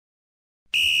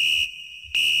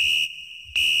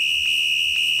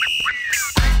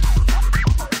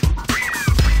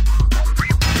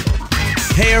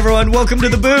Hey everyone, welcome to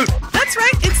The Boot. That's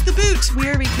right, it's The Boot. We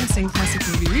are recasting classic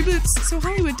movie reboots so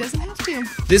Hollywood doesn't have to.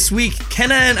 This week,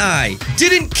 Kenna and I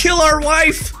didn't kill our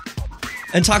wife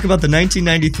and talk about the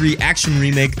 1993 action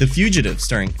remake The Fugitive,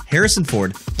 starring Harrison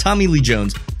Ford, Tommy Lee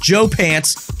Jones, Joe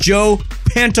Pants, Joe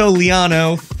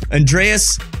Pantoliano,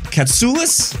 Andreas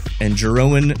Katsoulis, and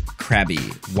Jeroen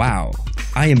Krabbé. Wow,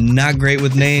 I am not great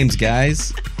with names,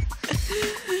 guys.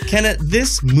 Kenna,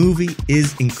 this movie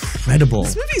is incredible.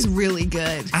 This movie's really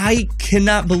good. I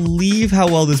cannot believe how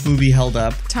well this movie held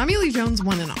up. Tommy Lee Jones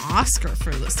won an Oscar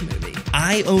for this movie.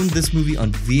 I owned this movie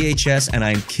on VHS, and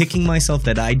I'm kicking myself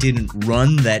that I didn't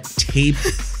run that tape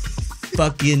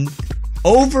fucking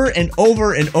over and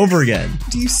over and over again.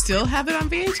 Do you still have it on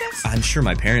VHS? I'm sure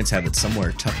my parents have it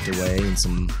somewhere tucked away in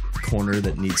some corner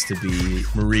that needs to be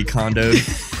Marie Kondo'd.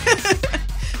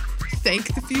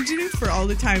 Thank The Fugitive for all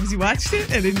the times you watched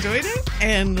it and enjoyed it,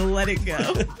 and let it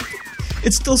go.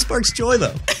 It still sparks joy,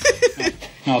 though.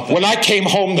 When I came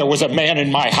home, there was a man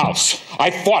in my house.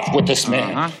 I fought with this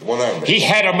man. He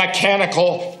had a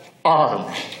mechanical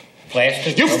arm.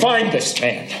 Plastic? You find this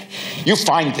man. You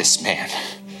find this man.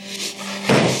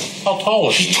 How tall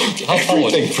was he? He took How tall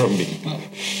was everything he? from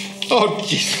me. Oh,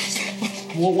 Jesus.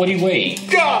 What did he weigh?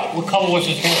 God! What color was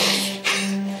his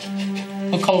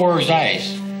hair? What color were his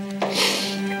eyes?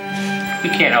 We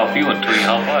can't help you until you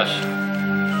help us.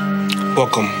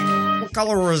 Welcome. What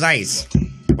color were his eyes?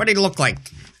 What did he look like?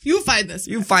 You find this.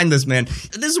 You find this, man.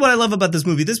 This is what I love about this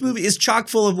movie. This movie is chock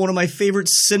full of one of my favorite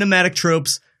cinematic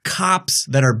tropes, cops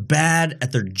that are bad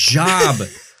at their job.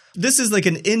 This is like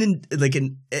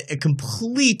a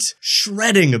complete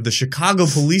shredding of the Chicago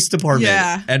Police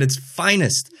Department at its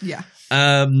finest. Yeah.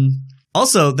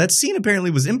 Also, that scene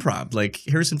apparently was improv. Like,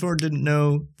 Harrison Ford didn't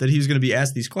know that he was going to be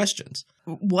asked these questions.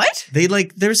 What?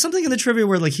 There was something in the trivia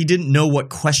where he didn't know what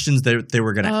questions they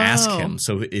were going to ask him,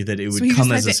 so that it would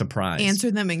come as a surprise. Answer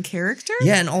them in character?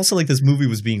 Yeah, and also this movie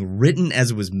was being written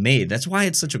as it was made. That's why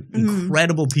it's such an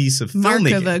incredible piece of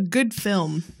filmmaking. Mark of a good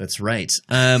film. That's right.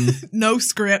 No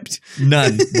script.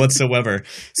 None whatsoever.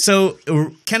 So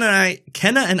Kenna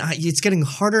and I. It's getting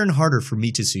harder and harder for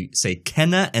me to say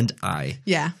Kenna and I.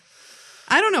 Yeah.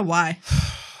 I don't know why.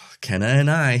 Kenna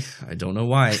and I don't know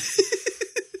why.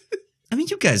 I mean,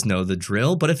 you guys know the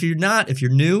drill, but if you're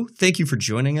new, thank you for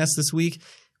joining us this week.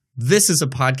 This is a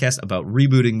podcast about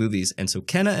rebooting movies, and so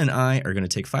Kenna and I are going to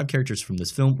take 5 characters from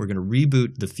this film. We're going to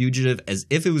reboot The Fugitive as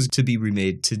if it was to be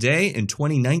remade today in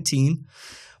 2019.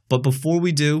 But before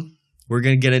we do, we're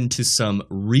going to get into some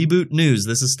reboot news.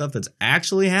 This is stuff that's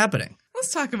actually happening.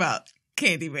 Let's talk about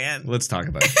Candyman. Let's talk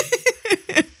about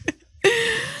it.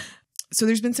 So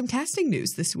there's been some casting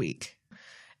news this week.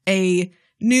 A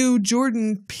new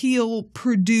Jordan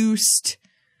Peele-produced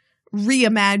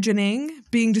reimagining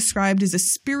being described as a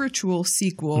spiritual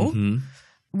sequel,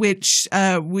 which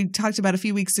we talked about a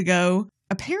few weeks ago.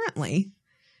 Apparently,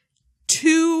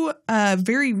 2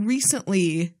 very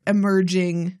recently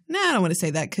emerging... I don't want to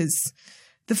say that because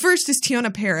the first is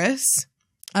Teyonah Parris,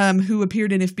 who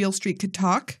appeared in If Beale Street Could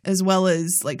Talk, as well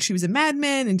as she was in Mad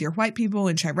Men and Dear White People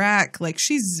and Chirac.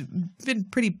 She's been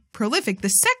pretty prolific. The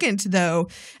second, though,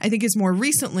 I think is more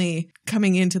recently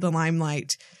coming into the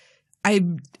limelight. I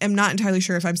am not entirely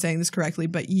sure if I'm saying this correctly,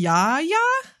 but Yahya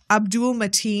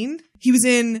Abdul-Mateen. He was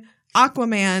in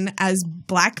Aquaman as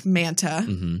Black Manta,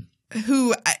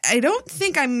 who I don't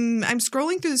think I'm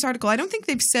scrolling through this article. I don't think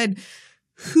they've said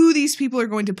who these people are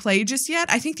going to play just yet.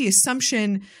 I think the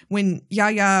assumption when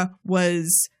Yahya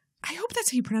was, I hope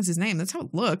that's how you pronounce his name. That's how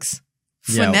it looks.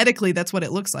 Yeah. Phonetically, that's what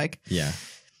it looks like. Yeah.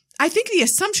 I think the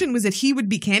assumption was that he would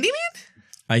be Candyman?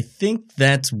 I think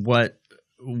that's what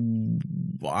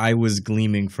I was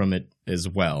gleaming from it as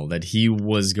well, that he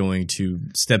was going to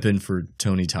step in for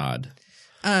Tony Todd.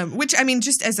 Which, I mean,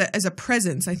 just as a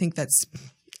presence, I think that's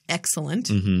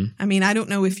excellent. I mean, I don't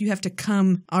know if you have to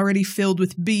come already filled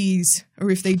with bees or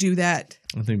if they do that.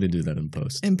 I think they do that in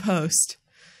post.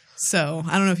 So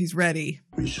I don't know if he's ready.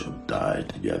 We shall die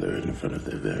together in front of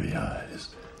their very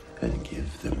eyes and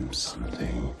give them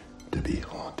something to be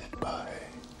haunted by.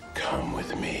 Come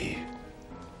with me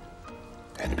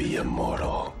and be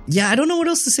immortal. Yeah, I don't know what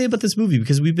else to say about this movie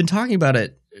because we've been talking about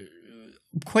it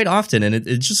quite often, and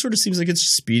it just sort of seems like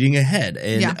it's speeding ahead.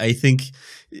 And I think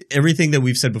everything that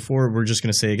we've said before, we're just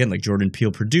going to say again, Jordan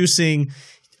Peele producing,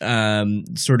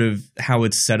 sort of how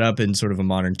it's set up in sort of a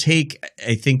modern take.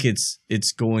 I think it's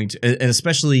going to, and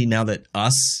especially now that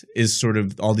Us is sort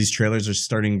of, all these trailers are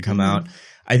starting to come out,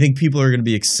 I think people are going to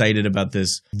be excited about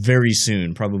this very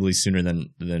soon, probably sooner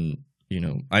than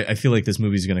I feel like this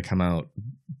movie is going to come out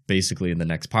basically in the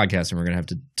next podcast, and we're going to have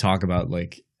to talk about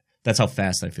That's how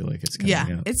fast I feel like it's coming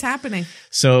out. It's happening.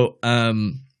 So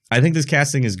I think this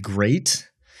casting is great.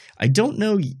 I don't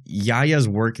know Yaya's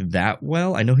work that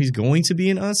well. I know he's going to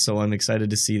be in Us, so I'm excited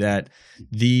to see that.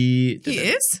 He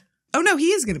is? Oh, no, he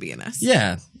is going to be in Us.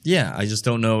 Yeah. Yeah. I just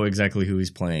don't know exactly who he's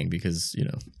playing because, you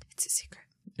know. It's a secret.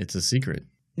 It's a secret.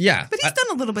 Yeah. But he's done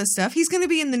a little bit of stuff. He's going to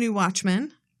be in the new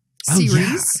Watchmen series.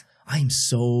 Yeah. I'm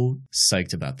so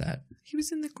psyched about that. He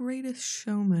was in The Greatest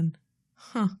Showman.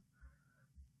 Huh.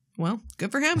 Well,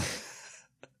 good for him.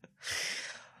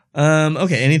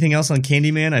 Okay, anything else on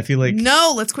Candyman? I feel like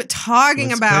no. Let's quit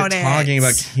talking about it. Talking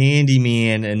about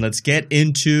Candyman, and let's get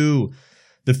into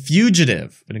The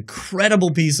Fugitive, an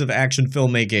incredible piece of action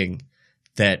filmmaking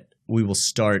that we will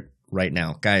start right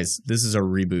now, guys. This is a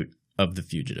reboot of The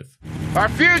Fugitive. Our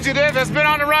fugitive has been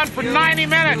on the run for 90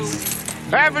 minutes.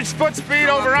 Average foot speed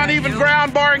over uneven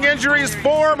ground, barring injury, is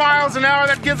 4 miles an hour.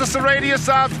 That gives us a radius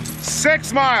of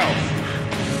 6 miles.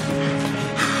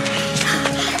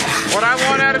 What I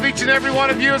want out of each and every one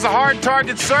of you is a hard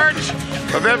target search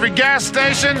of every gas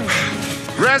station,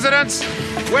 residence,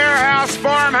 warehouse,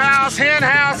 farmhouse, hen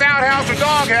house, outhouse, or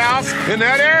doghouse in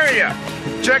that area.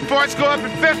 Checkpoints go up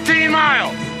at 15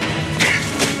 miles.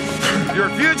 Your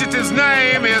fugitive's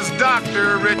name is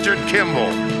Dr. Richard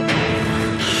Kimball.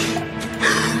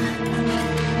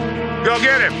 Go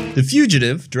get him. The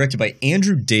Fugitive, directed by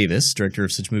Andrew Davis, director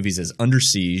of such movies as Under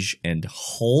Siege and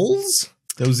Holes.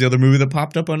 That was the other movie that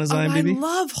popped up on his IMDb. I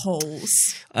love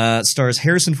Holes. Stars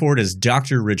Harrison Ford as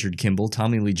Dr. Richard Kimball,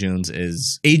 Tommy Lee Jones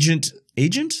as Agent?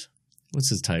 What's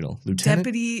his title? Lieutenant?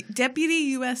 Deputy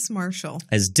U.S. Marshal.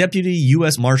 As Deputy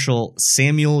U.S. Marshal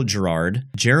Samuel Gerard,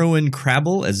 Jerwin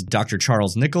Crabble as Dr.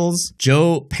 Charles Nichols,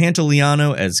 Joe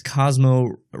Pantoliano as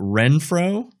Cosmo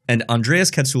Renfro, and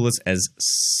Andreas Katsoulis as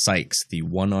Sykes, the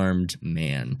one-armed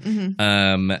man.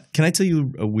 Mm-hmm. Can I tell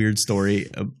you a weird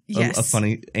story? Yes. A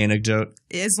funny anecdote?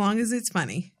 As long as it's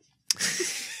funny.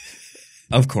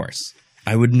 Of course.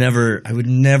 I would never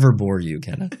bore you,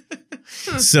 Kenna.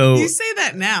 So you say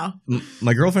that now.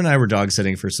 My girlfriend and I were dog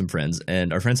sitting for some friends,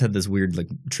 and our friends had this weird like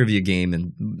trivia game,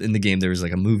 and in the game there was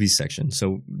like a movie section.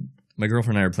 So my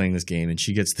girlfriend and I are playing this game, and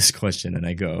she gets this question, and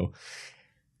I go,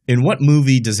 "In what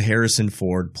movie does Harrison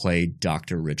Ford play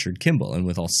Dr. Richard Kimball?" And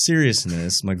with all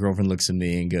seriousness, my girlfriend looks at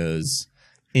me and goes,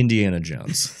 "Indiana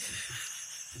Jones."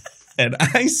 And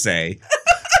I say,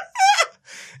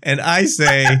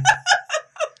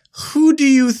 who do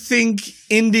you think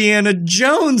Indiana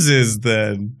Jones is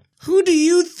then? Who do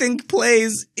you think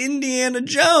plays Indiana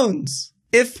Jones?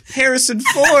 If Harrison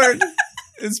Ford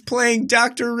is playing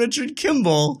Dr. Richard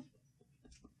Kimball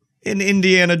in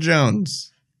Indiana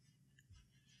Jones.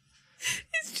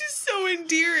 It's just so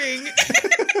endearing.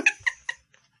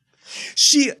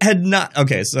 She had not.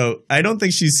 Okay, so I don't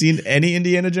think she's seen any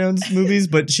Indiana Jones movies,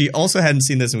 but she also hadn't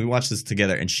seen this, and we watched this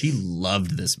together, and she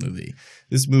loved this movie.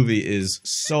 This movie is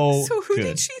so who good.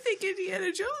 Did she think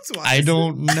Indiana Jones was? I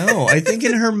don't know. I think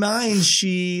in her mind,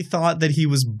 she thought that he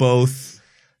was both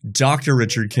Dr.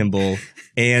 Richard Kimball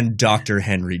and Dr.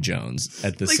 Henry Jones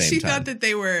at the same time. Like she thought that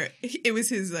it was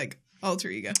his like alter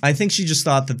ego. I think she just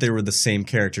thought that they were the same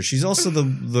character. She's also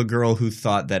the girl who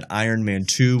thought that Iron Man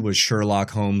 2 was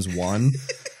Sherlock Holmes 1.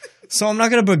 So I'm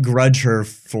not going to begrudge her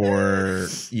for,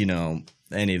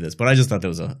 any of this. But I just thought that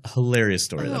was a hilarious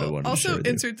story that I wanted to share with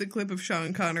you. Also insert the clip of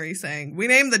Sean Connery saying, "We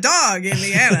named the dog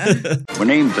Indiana." We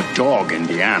named the dog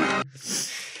Indiana.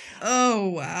 Oh,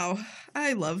 wow.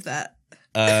 I love that.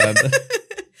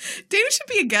 Dana should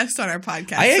be a guest on our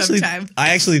podcast sometime. I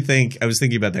actually think I was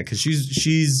thinking about that because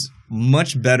she's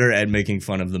much better at making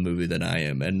fun of the movie than I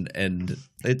am, and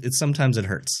it sometimes it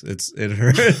hurts. It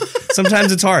hurts.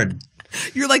 Sometimes it's hard.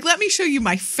 You're like, let me show you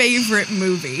my favorite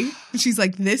movie. And she's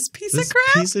like, this piece of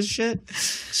crap? Piece of shit?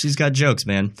 She's got jokes,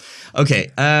 man.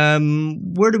 Okay,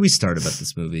 where do we start about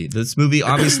this movie? This movie,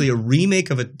 obviously a remake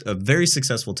of a very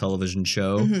successful television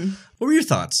show. Mm-hmm. What were your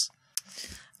thoughts?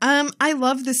 I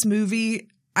love this movie.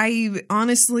 I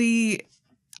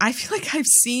feel like I've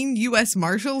seen U.S.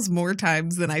 Marshals more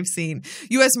times than I've seen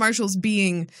U.S. Marshals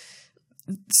being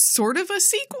sort of a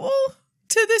sequel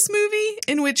to this movie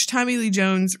in which Tommy Lee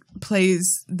Jones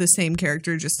plays the same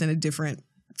character just in a different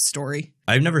story.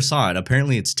 I've never saw it.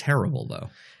 Apparently it's terrible, though.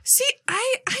 See,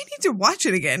 I need to watch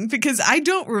it again because I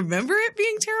don't remember it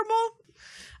being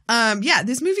terrible. Yeah,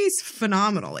 this movie is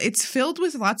phenomenal. It's filled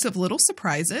with lots of little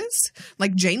surprises,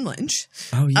 like Jane Lynch.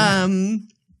 Oh, yeah.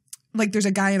 Like there's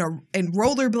a guy in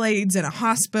rollerblades in a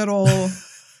hospital.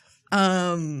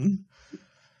 Tommy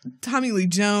Lee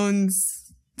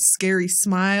Jones, scary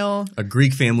smile. A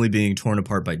Greek family being torn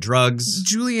apart by drugs.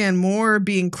 Julianne Moore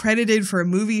being credited for a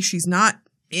movie she's not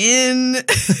in.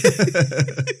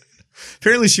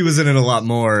 Apparently she was in it a lot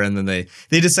more, and then they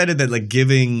decided that like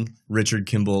giving Richard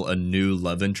Kimball a new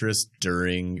love interest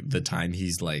during the time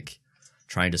he's like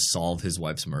trying to solve his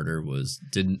wife's murder was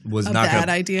not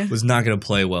going to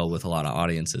play well with a lot of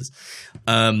audiences.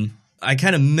 I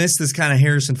kind of miss this kind of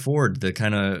Harrison Ford, the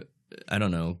kind of, I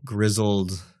don't know,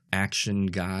 grizzled action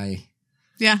guy.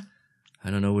 Yeah. I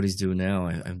don't know what he's doing now.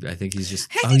 I think he's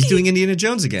just he's doing Indiana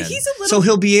Jones again. So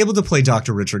he'll be able to play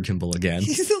Dr. Richard Kimball again.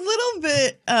 He's a little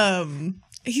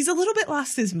bit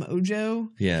lost his mojo.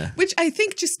 Yeah. Which I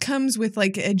think just comes with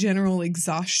like a general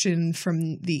exhaustion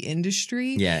from the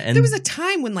industry. Yeah. And there was a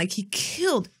time when like he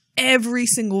killed every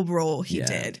single role he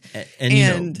did. And you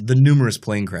know, the numerous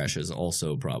plane crashes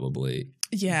also probably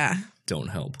don't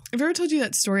help. I've ever told you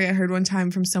that story I heard one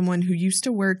time from someone who used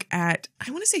to work at, I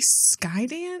want to say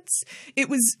Skydance. It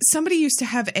was somebody used to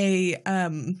have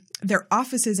their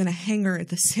offices in a hangar at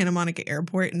the Santa Monica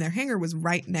airport, and their hangar was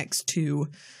right next to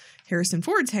Harrison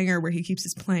Ford's hangar where he keeps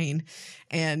his plane.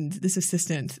 And this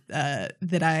assistant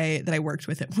that I worked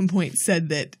with at one point said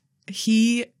that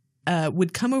he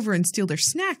would come over and steal their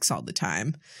snacks all the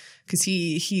time because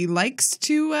he likes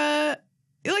to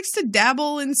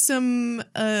dabble in some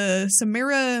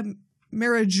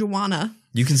marijuana.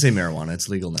 You can say marijuana; it's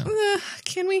legal now.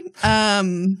 Can we?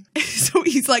 So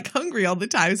he's like hungry all the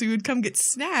time, so he would come get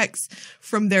snacks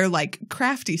from their like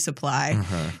crafty supply.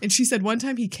 And she said one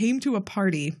time he came to a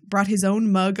party, brought his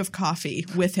own mug of coffee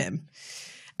with him.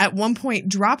 At one point,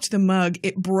 dropped the mug.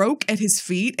 It broke at his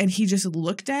feet, and he just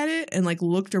looked at it and like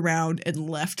looked around and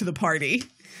left the party.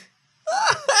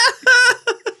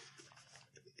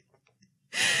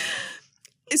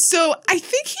 So I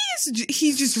think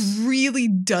he just really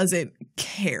doesn't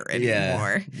care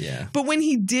anymore. Yeah. But when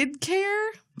he did care,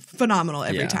 phenomenal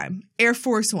every time. Air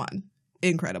Force One,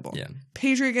 incredible. Yeah.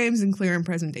 Patriot Games and Clear and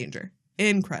Present Danger,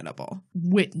 incredible.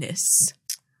 Witness.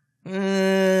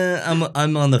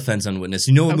 I'm on the fence on Witness.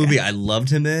 You know what movie I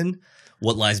loved him in?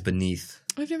 What Lies Beneath.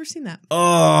 I've never seen that.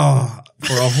 Oh,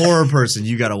 for a horror person,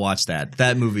 you got to watch that.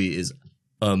 That movie is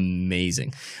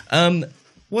amazing.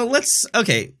 Well,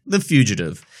 The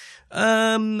Fugitive.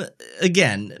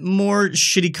 Again, more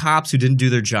shitty cops who didn't do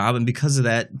their job, and because of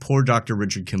that, poor Dr.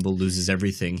 Richard Kimball loses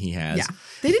everything he has. Yeah.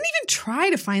 They didn't even try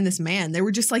to find this man. They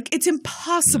were just like, it's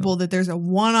impossible that there's a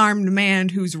one-armed man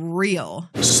who's real.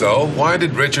 So, why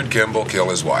did Richard Kimball kill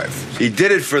his wife? He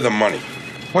did it for the money.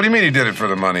 What do you mean he did it for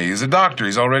the money? He's a doctor.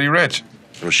 He's already rich.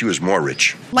 Well, she was more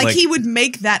rich. Like he would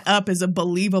make that up as a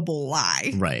believable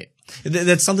lie. Right.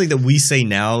 That's something that we say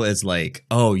now as like,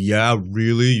 oh, yeah,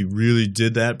 really? You really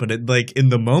did that? But in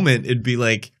the moment, it'd be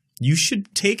like, you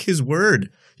should take his word.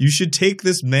 You should take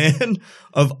this man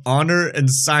of honor and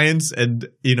science and,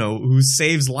 who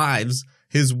saves lives,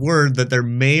 his word that there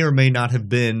may or may not have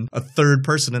been a third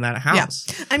person in that house.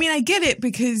 Yeah. I mean, I get it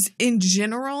because in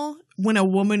general, when a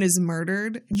woman is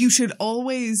murdered, you should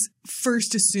always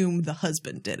first assume the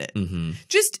husband did it. Mm-hmm.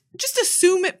 Just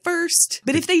assume it first.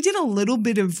 But if they did a little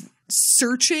bit of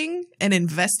searching and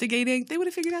investigating, they would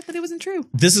have figured out that it wasn't true.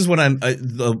 This is what I'm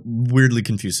weirdly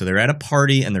confused. So they're at a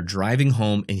party and they're driving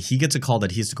home, and he gets a call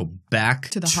that he has to go back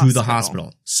to the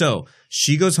hospital. So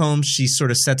she goes home. She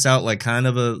sort of sets out like kind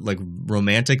of a like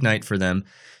romantic night for them.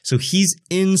 So he's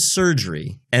in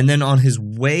surgery, and then on his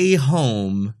way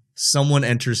home, someone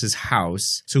enters his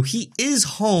house. So he is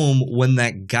home when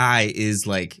that guy is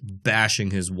like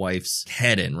bashing his wife's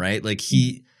head in, right? Like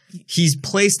he's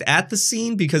placed at the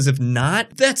scene, because if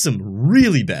not, that's some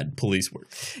really bad police work.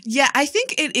 Yeah, I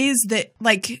think it is that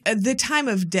like the time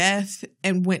of death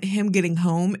and when him getting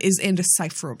home is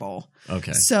indecipherable.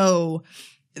 Okay. So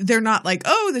they're not like,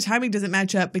 oh, the timing doesn't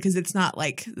match up, because it's not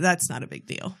like that's not a big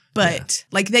deal. But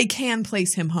like they can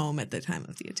place him home at the time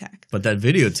of the attack. But that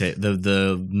videotape,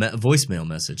 the voicemail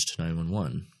message to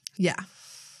 911. Yeah.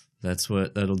 That's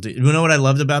what that'll do. You know what I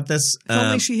loved about this? If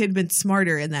only she had been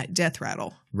smarter in that death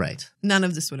rattle. Right. None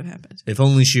of this would have happened. If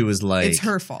only she was like, it's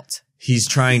her fault. He's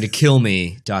trying to kill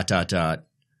me, ...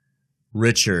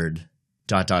 Richard, ...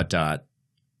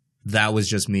 That was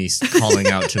just me calling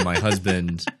out to my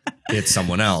husband. It's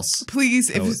someone else. Please,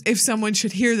 if someone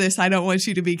should hear this, I don't want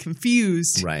you to be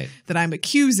confused. Right. That I'm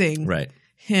accusing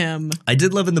him. I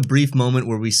did love in the brief moment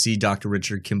where we see Dr.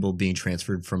 Richard Kimball being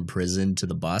transferred from prison to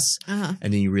the bus. And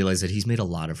then you realize that he's made a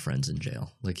lot of friends in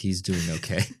jail. Like, he's doing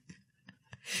okay.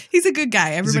 He's a good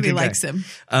guy. Everybody likes him.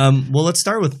 Well, let's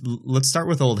start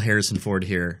with old Harrison Ford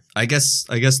here. I guess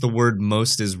the word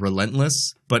most is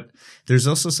relentless, but there's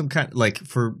also some kind, like,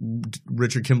 for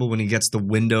Richard Kimball when he gets the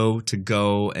window to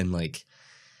go and like,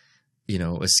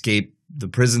 escape the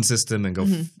prison system and go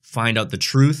find out the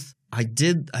truth.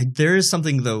 There is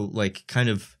something though, like kind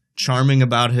of charming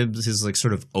about his like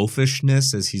sort of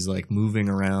oafishness as he's like moving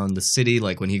around the city.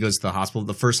 Like when he goes to the hospital,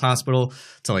 the first hospital,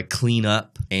 to like clean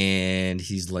up, and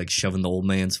he's like shoving the old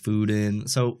man's food in.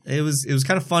 So it was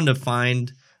kind of fun to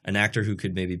find an actor who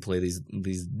could maybe play these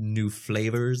new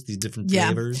flavors, these different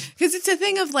flavors. Because it's a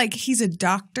thing of like he's a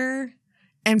doctor,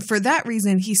 and for that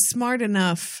reason he's smart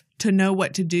enough to know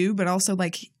what to do, but also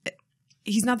like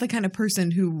he's not the kind of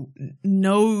person who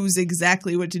knows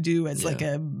exactly what to do as like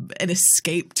an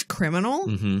escaped criminal.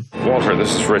 Mm-hmm. Walter,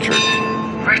 this is Richard.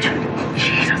 Richard,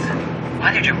 Jesus.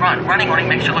 Why did you run? Running only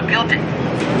makes you look guilty.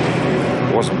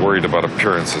 I wasn't worried about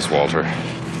appearances, Walter.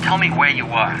 Tell me where you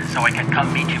are so I can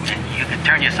come meet you and you can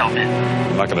turn yourself in.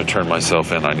 I'm not going to turn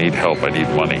myself in. I need help. I need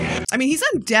money. I mean, he's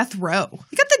on death row.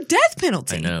 He got the death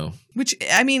penalty. I know. Which,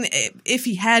 I mean, if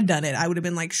he had done it, I would have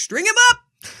been like, string him up.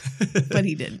 But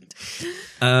he didn't.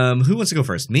 Who wants to go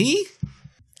first? Me?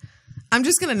 I'm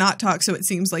just going to not talk so it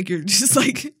seems like you're just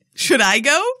like, should I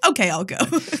go? Okay, I'll go.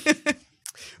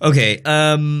 Okay.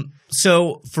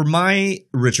 So for my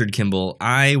Richard Kimball,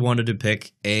 I wanted to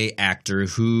pick a actor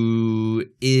who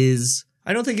is,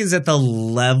 I don't think is at the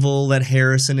level that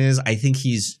Harrison is. I think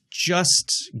he's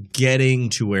just getting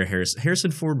to where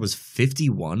Harrison Ford was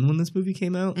 51 when this movie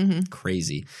came out. Mm-hmm.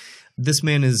 Crazy. This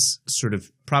man is sort of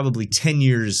probably 10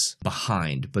 years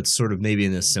behind, but sort of maybe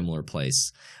in a similar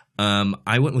place.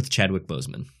 I went with Chadwick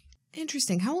Boseman.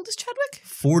 Interesting. How old is Chadwick?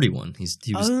 41.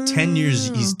 He was 10 years.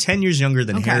 He's 10 years younger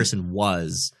than Harrison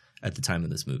was at the time of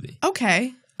this movie.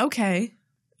 Okay.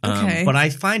 But I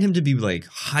find him to be like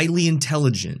highly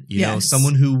intelligent. You know,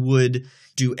 someone who would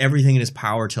do everything in his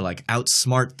power to like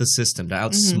outsmart the system, to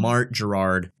outsmart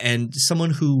Gerard, and someone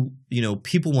who, you know,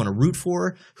 people want to root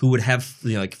for, who would have,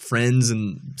 you know, like friends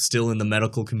and still in the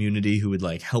medical community who would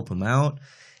like help him out.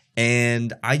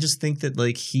 And I just think that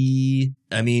like he's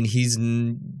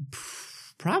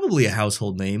probably a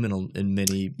household name in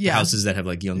many houses that have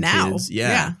like young kids.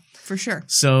 Yeah, for sure.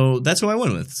 So that's who I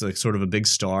went with. It's like sort of a big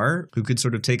star who could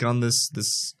sort of take on this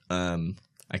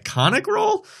iconic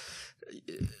role.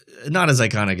 Not as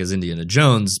iconic as Indiana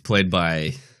Jones, played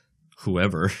by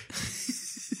whoever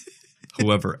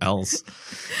else.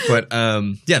 But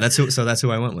that's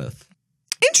who I went with.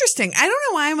 Interesting. I don't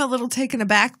know why I'm a little taken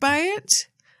aback by it.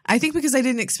 I think because I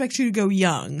didn't expect you to go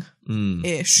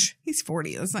young-ish. He's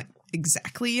 40. That's not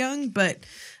exactly young, but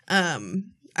I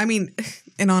mean,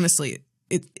 and honestly,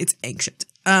 it's ancient.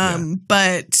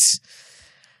 But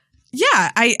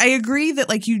yeah, I agree that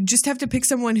like you just have to pick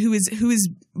someone who is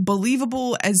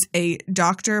believable as a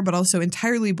doctor, but also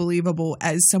entirely believable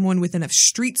as someone with enough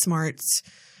street smarts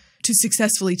to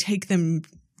successfully take them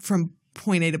from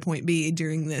point A to point B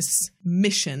during this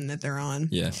mission that they're on.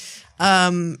 Yeah.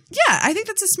 I think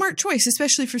that's a smart choice,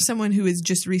 especially for someone who has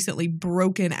just recently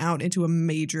broken out into a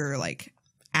major like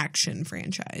action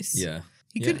franchise. Yeah.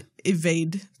 He could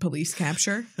evade police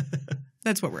capture.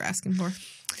 That's what we're asking for.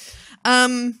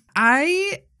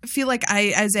 I feel like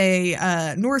as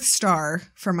a North Star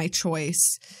for my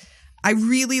choice, I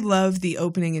really love the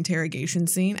opening interrogation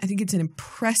scene. I think it's an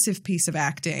impressive piece of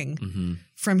acting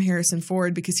from Harrison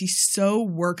Ford because he's so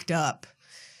worked up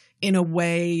in a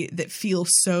way that feels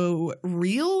so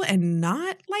real and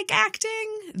not like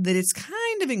acting that it's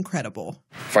kind of incredible.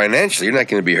 Financially, you're not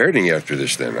going to be hurting after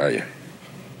this then, are you?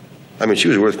 I mean, she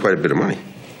was worth quite a bit of money.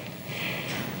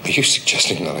 Are you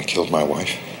suggesting that I killed my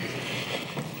wife?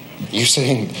 Are you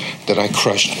saying that I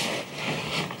crushed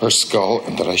her skull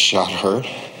and that I shot her?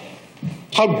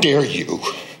 How dare you?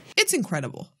 It's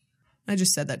incredible. I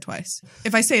just said that twice.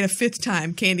 If I say it a fifth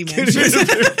time, Candyman.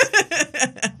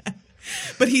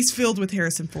 But he's filled with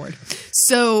Harrison Ford.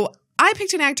 So I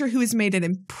picked an actor who has made an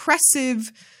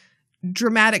impressive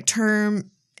dramatic turn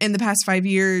in the past 5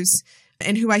 years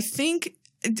and who I think,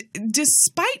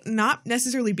 despite not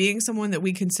necessarily being someone that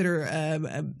we consider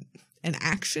an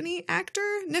action-y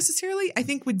actor necessarily, I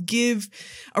think would give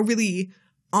a really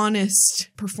honest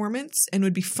performance and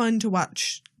would be fun to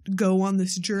watch go on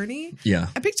this journey. Yeah.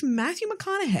 I picked Matthew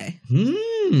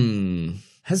McConaughey.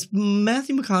 Has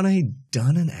Matthew McConaughey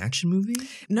done an action movie?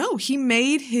 No, he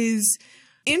made his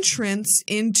entrance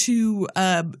into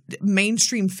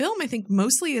mainstream film, I think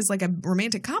mostly as like a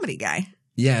romantic comedy guy.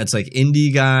 Yeah, it's like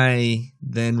indie guy,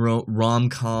 then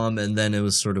rom-com, and then it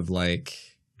was sort of like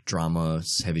drama,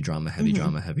 heavy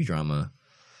drama.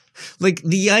 Like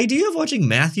the idea of watching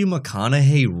Matthew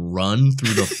McConaughey run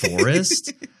through the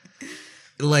forest,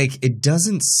 like it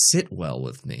doesn't sit well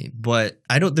with me. But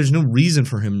there's no reason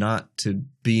for him not to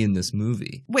be in this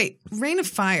movie. Wait, Reign of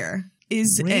Fire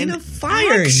is Reign an of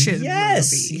Fire. action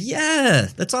Yes, movie. yeah,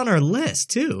 that's on our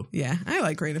list too. Yeah, I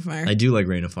like Reign of Fire. I do like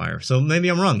Reign of Fire. So maybe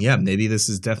I'm wrong. Yeah, maybe this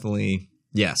is definitely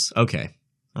yes. Okay,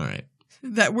 All right.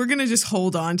 That we're going to just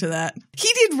hold on to that. He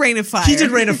did Reign of Fire. He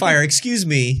did Reign of Fire. Excuse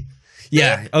me.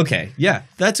 Yeah. Okay. Yeah.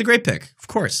 That's a great pick. Of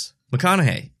course.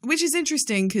 McConaughey. Which is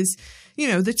interesting because,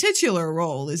 the titular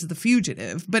role is the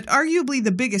fugitive, but arguably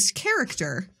the biggest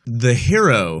character. The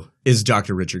hero is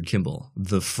Dr. Richard Kimball.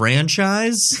 The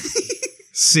franchise,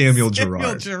 Samuel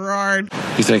Gerard.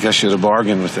 You think I should have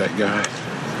bargained with that guy?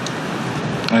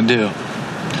 I do.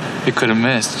 He could have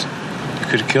missed. He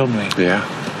could have killed me. Yeah.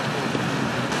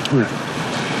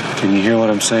 Can you hear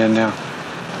what I'm saying now?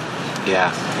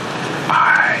 Yeah.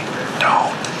 I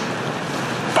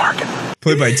don't bargain.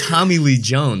 Played by Tommy Lee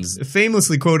Jones,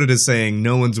 famously quoted as saying,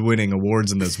 "No one's winning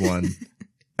awards in this one,"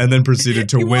 and then proceeded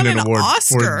to win an award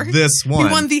Oscar. for this one.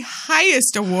 He won the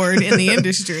highest award in the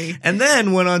industry. And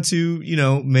then went on to,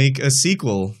 make a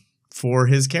sequel for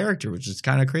his character, which is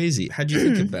kind of crazy. How'd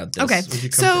you think about this? Okay.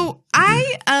 So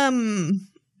I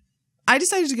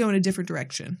decided to go in a different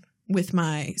direction with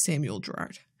my Samuel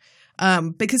Gerard.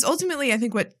 Because ultimately, I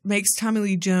think what makes Tommy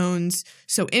Lee Jones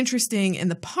so interesting in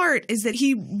the part is that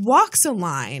he walks a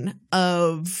line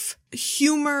of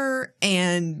humor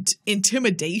and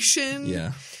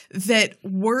intimidation that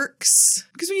works.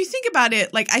 Because when you think about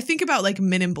it, I think about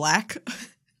Men in Black,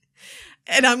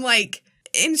 and I'm like,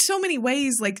 in so many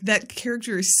ways, that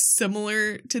character is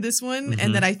similar to this one.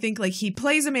 And that I think, he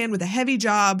plays a man with a heavy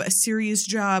job, a serious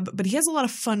job, but he has a lot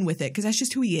of fun with it because that's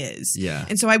just who he is. Yeah.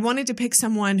 And so I wanted to pick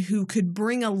someone who could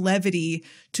bring a levity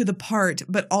to the part,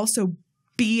 but also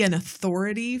be an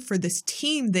authority for this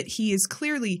team that he is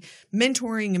clearly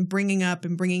mentoring and bringing up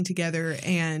and bringing together.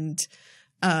 And,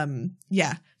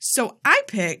 So I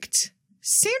picked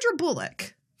Sandra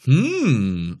Bullock.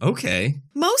 Okay.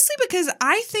 Mostly because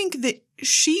I think that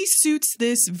she suits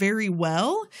this very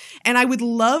well, and I would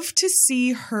love to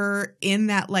see her in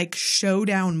that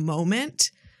showdown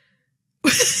moment.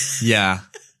 Yeah.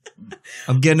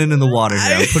 I'm getting in the water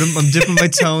here. I'm dipping my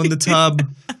toe in the tub.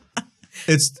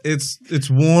 It's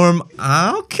warm.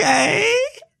 Okay.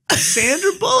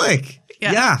 Sandra Bullock.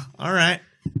 Yeah. All right.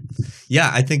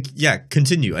 Yeah, I think,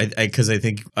 continue. Because I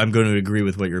think I'm going to agree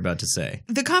with what you're about to say.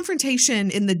 The confrontation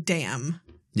in the dam.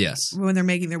 Yes. When they're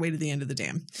making their way to the end of the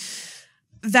dam.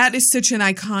 That is such an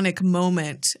iconic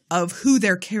moment of who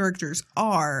their characters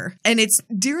are. And it's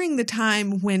during the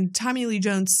time when Tommy Lee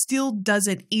Jones still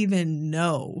doesn't even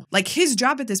know. His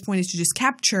job at this point is to just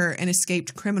capture an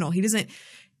escaped criminal. He doesn't,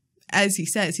 as he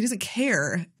says, he doesn't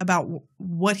care about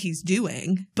what he's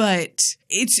doing, but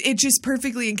it just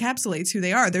perfectly encapsulates who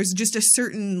they are. There's just a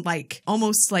certain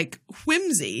almost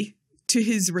whimsy to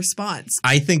his response.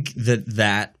 I think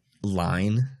that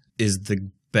line is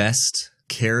the best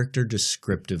character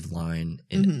descriptive line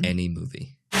in any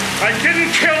movie. I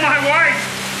didn't kill my wife!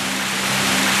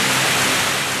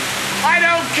 I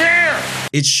don't care!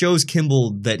 It shows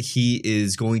Kimball that he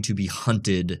is going to be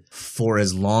hunted for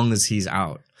as long as he's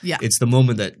out. Yeah. It's the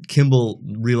moment that Kimball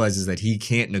realizes that he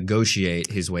can't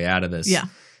negotiate his way out of this. Yeah.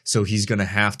 So he's going to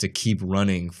have to keep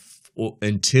running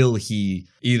until he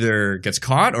either gets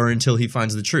caught or until he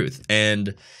finds the truth.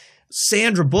 And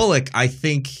Sandra Bullock, I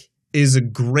think, is a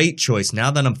great choice.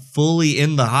 Now that I'm fully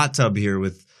in the hot tub here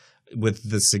with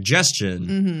the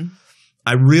suggestion,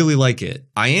 I really like it.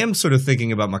 I am sort of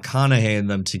thinking about McConaughey and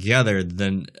them together.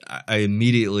 Then I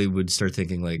immediately would start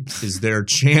thinking, is there a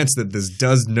chance that this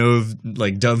does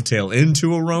dovetail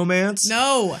into a romance?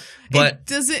 No, but it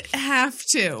doesn't have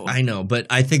to. I know, but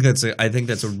I think that's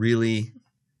a really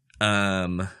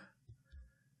off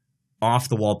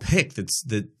the wall pick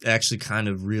that actually kind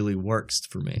of really works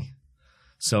for me.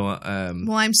 So,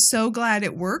 well, I'm so glad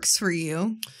it works for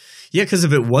you. Yeah, because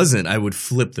if it wasn't, I would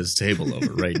flip this table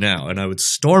over right now, and I would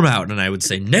storm out, and I would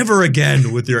say, "Never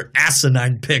again with your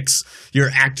asinine picks, your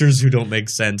actors who don't make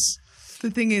sense." The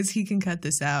thing is, he can cut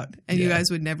this out, and you guys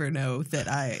would never know that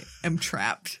I am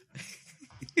trapped.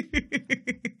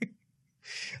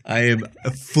 I am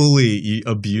fully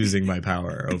abusing my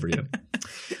power over you.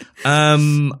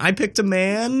 I picked a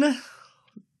man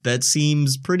that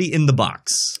seems pretty in the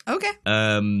box. Okay.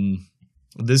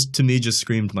 This to me just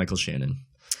screamed Michael Shannon.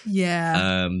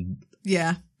 Yeah.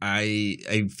 Yeah.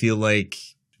 I feel like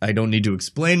I don't need to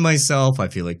explain myself. I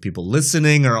feel like people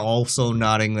listening are also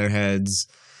nodding their heads.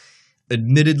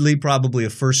 Admittedly, probably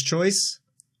a first choice,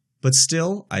 but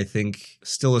still, I think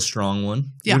still a strong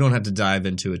one. Yeah. We don't have to dive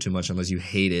into it too much unless you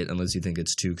hate it, unless you think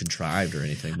it's too contrived or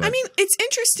anything. But. I mean, it's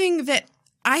interesting that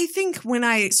I think when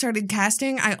I started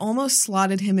casting, I almost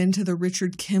slotted him into the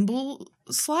Richard Kimball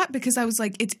slot because I was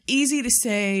like, it's easy to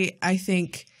say, I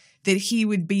think, that he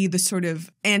would be the sort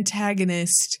of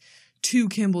antagonist to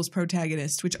Kimball's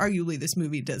protagonist, which arguably this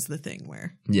movie does the thing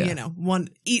where, Yeah. you know,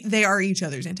 they are each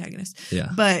other's antagonists. Yeah.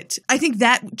 But I think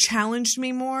that challenged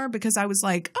me more because I was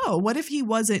like, oh, what if he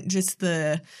wasn't just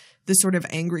the sort of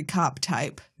angry cop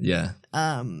type? Yeah.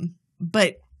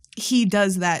 But he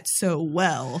does that so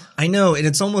well. I know, and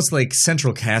it's almost like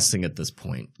central casting at this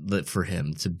point for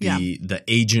him to be the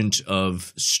agent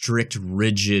of strict,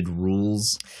 rigid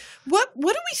rules. What do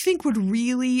we think would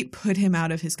really put him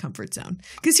out of his comfort zone?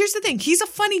 Because here's the thing. He's a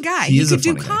funny guy. He could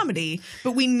do comedy,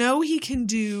 but we know he can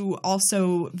do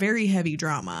also very heavy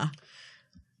drama.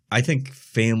 I think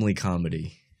family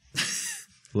comedy,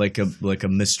 like a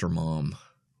Mr. Mom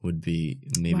would be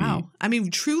maybe. Wow. I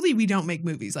mean, truly, we don't make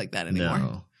movies like that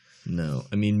anymore. No.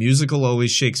 I mean, musical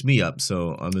always shakes me up,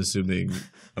 so I'm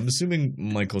assuming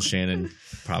Michael Shannon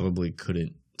probably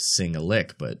couldn't sing a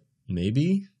lick, but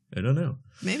maybe. I don't know.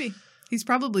 Maybe. He's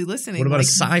probably listening. What about a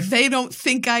sci-fi? They don't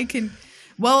think I can.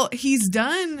 Well, he's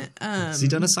done. Has he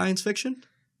done a science fiction?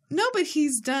 No, but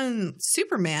he's done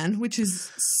Superman, which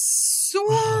is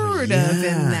sort of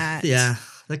in that. Yeah,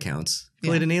 that counts.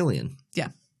 Played an alien. Yeah.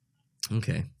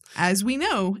 Okay. As we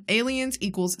know, aliens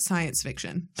equals science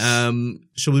fiction.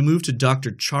 Shall we move to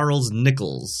Dr. Charles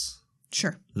Nichols?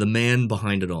 Sure. The man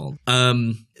behind it all.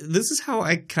 This is how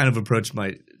I kind of approached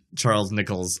my Charles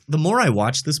Nichols. The more I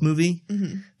watched this movie,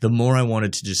 the more I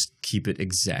wanted to just keep it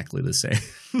exactly the same.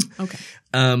 Okay.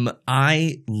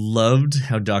 I loved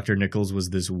how Dr. Nichols was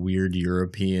this weird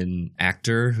European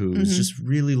actor who was just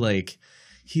really like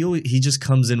he just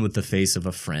comes in with the face of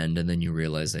a friend, and then you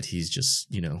realize that he's just,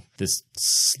 you know, this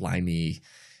slimy,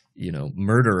 you know,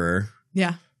 murderer.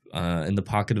 Yeah. In the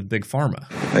pocket of Big Pharma.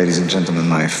 Ladies and gentlemen,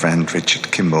 my friend Richard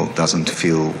Kimball doesn't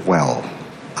feel well,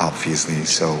 obviously,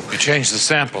 so... You changed the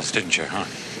samples, didn't you, huh?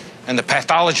 And the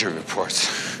pathology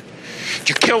reports. Did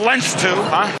you kill Lentz too,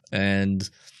 huh? And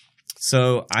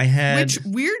so I had... Which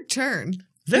weird turn.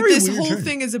 Very this weird whole turn.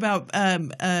 thing is about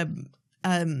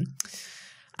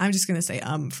I'm just going to say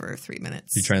for 3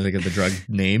 minutes. You trying to think of the drug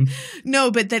name? No,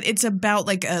 but that it's about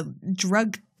like a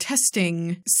drug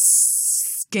testing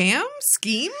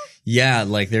scheme? Yeah,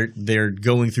 like they're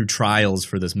going through trials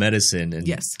for this medicine, and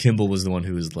yes. Kimball was the one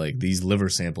who was like, these liver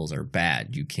samples are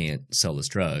bad. You can't sell this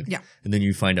drug. Yeah. And then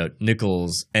you find out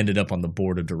Nichols ended up on the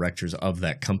board of directors of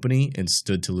that company and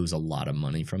stood to lose a lot of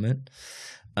money from it.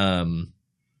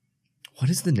 What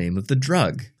is the name of the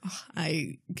drug? Oh,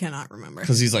 I cannot remember.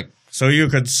 Because he's like, so you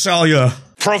could sell your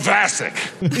Provasic.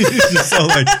 He's just so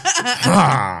like,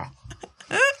 ah.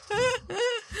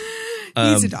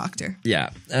 He's a doctor. Yeah.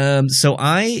 So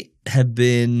I have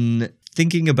been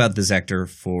thinking about this actor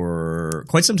for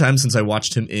quite some time since I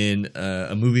watched him in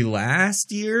a movie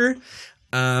last year.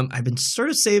 I've been sort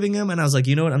of saving him, and I was like,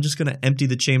 you know what? I'm just going to empty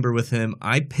the chamber with him.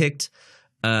 I picked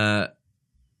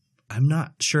I'm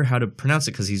not sure how to pronounce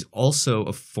it because he's also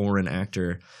a foreign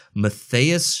actor.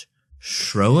 Matthias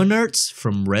Schoenaerts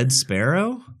from Red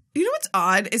Sparrow. You know what's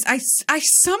odd is I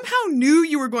somehow knew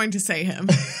you were going to say him.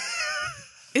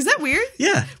 Is that weird?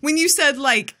 Yeah. When you said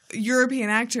like European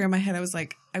actor in my head, I was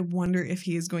like, I wonder if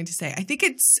he is going to say. I think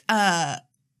it's I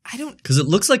don't because it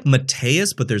looks like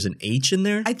Matthias, but there's an H in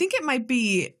there. I think it might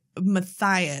be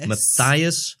Matthias.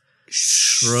 Matthias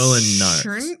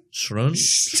Schoenaerts.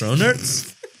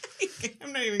 Schoenaerts.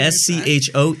 I'm not even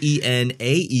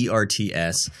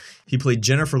Schoenaerts. He played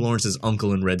Jennifer Lawrence's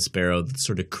uncle in Red Sparrow, the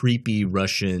sort of creepy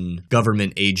Russian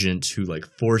government agent who like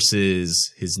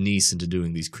forces his niece into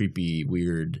doing these creepy,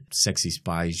 weird, sexy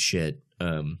spy shit.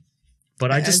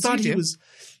 But I just thought he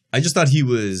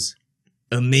was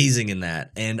amazing in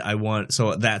that, and I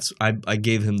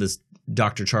gave him this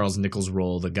Dr. Charles Nichols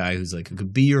role, the guy who's like who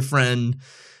could be your friend,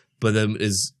 but then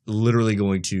is literally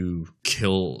going to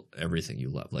kill everything you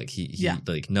love. Like he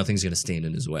like nothing's going to stand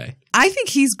in his way. I think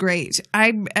he's great.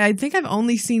 I think I've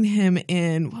only seen him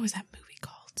in, what was that movie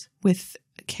called? With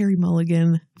Carey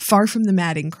Mulligan, Far From the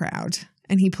Madding Crowd.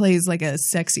 And he plays like a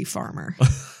sexy farmer.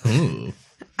 Ooh.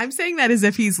 I'm saying that as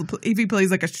if he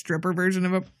plays like a stripper version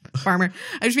of a farmer.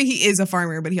 I just mean he is a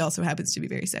farmer, but he also happens to be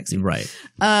very sexy. Right.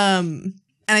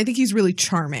 And I think he's really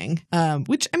charming,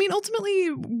 which, I mean,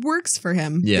 ultimately works for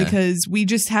him because we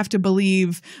just have to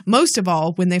believe, most of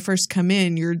all, when they first come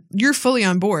in, you're fully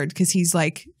on board because he's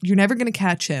like, you're never going to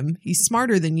catch him. He's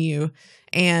smarter than you.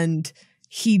 And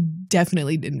he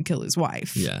definitely didn't kill his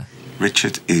wife. Yeah.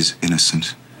 Richard is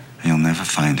innocent. You'll never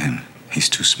find him. He's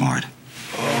too smart.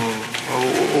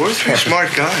 Oh, we're three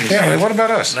smart guys. Yeah, I mean, what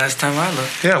about us? Last time I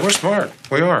looked. Yeah, we're smart.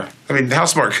 We are. I mean, how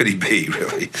smart could he be,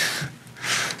 really?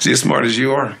 Is he as smart as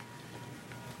you are?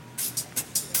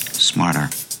 Smarter.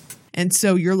 And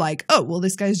so you're like, oh, well,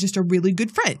 this guy's just a really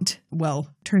good friend. Well,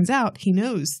 turns out he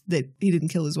knows that he didn't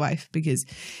kill his wife because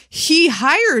he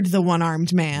hired the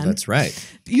one-armed man. That's right.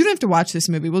 You don't have to watch this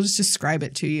movie. We'll just describe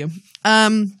it to you.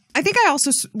 I think I also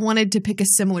wanted to pick a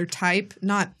similar type,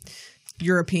 not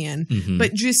European,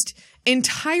 but just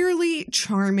entirely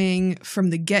charming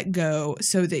from the get-go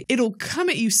so that it'll come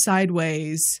at you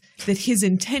sideways that his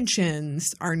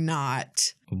intentions are not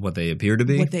what they appear to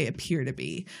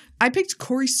be. I picked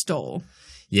Corey Stoll.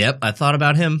 Yep, I thought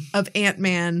about him. Of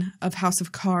Ant-Man, of House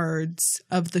of Cards,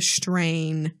 of The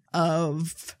Strain,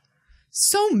 of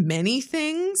so many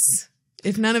things.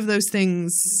 If none of those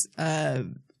things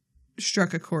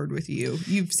struck a chord with you,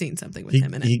 you've seen something with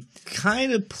him in it. He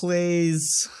kind of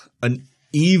plays an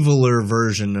eviler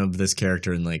version of this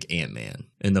character in like Ant-Man,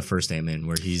 in the first Ant-Man,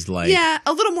 where he's like... Yeah,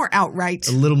 a little more outright.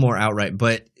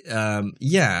 But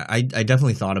yeah, I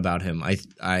definitely thought about him.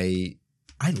 I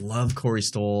love Corey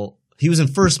Stoll. He was in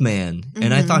First Man,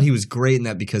 and I thought he was great in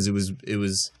that because it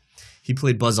was he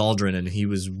played Buzz Aldrin, and he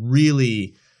was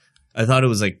really... I thought it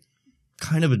was like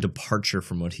kind of a departure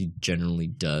from what he generally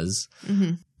does.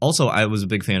 Also, I was a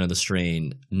big fan of The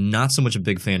Strain. Not so much a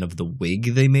big fan of the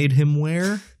wig they made him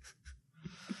wear.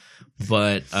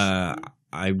 But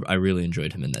I really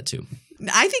enjoyed him in that too.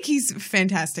 I think he's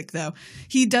fantastic, though.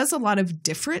 He does a lot of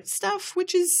different stuff,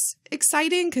 which is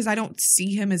exciting because I don't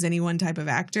see him as any one type of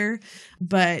actor.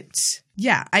 But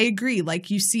yeah, I agree. Like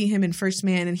you see him in First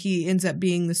Man and he ends up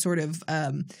being the sort of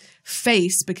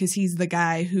face because he's the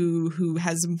guy who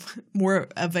has more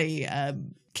of a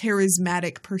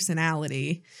charismatic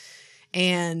personality.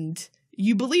 And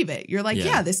you believe it. You're like,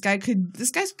 yeah, this guy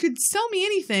could sell me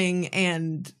anything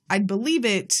and I'd believe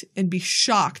it and be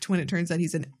shocked when it turns out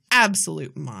he's an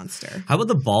absolute monster. How about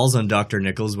the balls on Dr.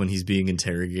 Nichols when he's being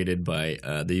interrogated by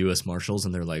the U.S. Marshals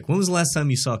and they're like, when was the last time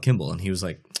you saw Kimball? And he was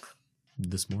like,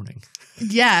 this morning.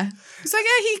 Yeah. He's like,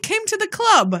 yeah, he came to the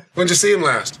club. When'd you see him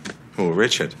last? Oh,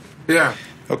 Richard. Yeah.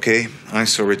 Okay, I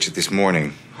saw Richard this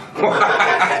morning.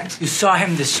 What? You saw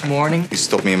him this morning? He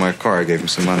stopped me in my car. I gave him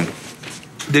some money.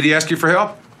 Did he ask you for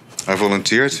help? I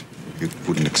volunteered. You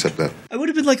wouldn't accept that. I would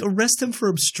have been like, arrest him for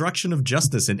obstruction of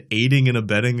justice and aiding and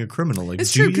abetting a criminal. Like,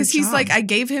 it's true because he's like, I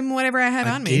gave him whatever I had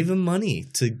on me. I gave him money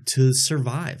to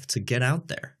survive, to get out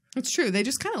there. It's true. They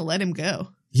just kind of let him go.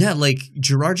 Yeah, like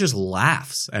Gerard just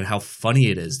laughs at how funny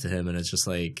it is to him, and it's just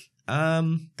like,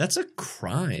 that's a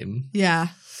crime. Yeah.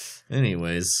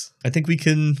 Anyways, I think we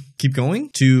can keep going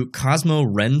to Cosmo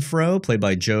Renfro, played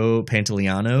by Joe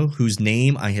Pantoliano, whose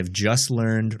name I have just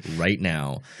learned right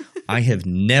now. I have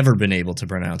never been able to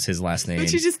pronounce his last name.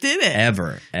 But you just did it.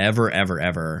 Ever.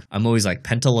 I'm always like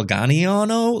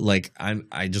Pantoliano. Like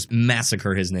I just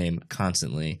massacre his name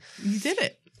constantly. You did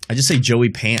it. I just say Joey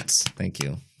Pants. Thank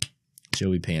you.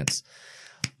 Joey Pants.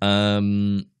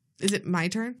 Is it my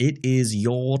turn? It is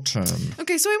your turn.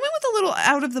 Okay, so I went with a little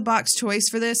out-of-the-box choice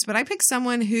for this, but I picked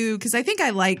someone who, because I think I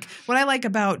like, what I like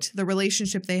about the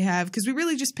relationship they have, because we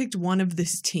really just picked one of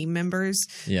this team members.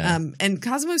 Yeah. And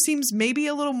Cosmo seems maybe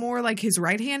a little more like his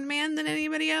right-hand man than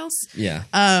anybody else. Yeah.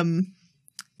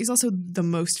 He's also the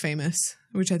most famous,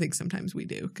 which I think sometimes we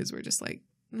do, because we're just like,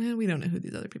 we don't know who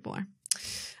these other people are.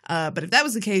 But if that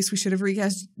was the case, we should have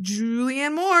recast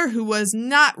Julianne Moore, who was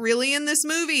not really in this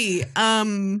movie.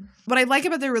 What I like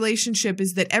about their relationship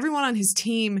is that everyone on his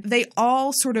team, they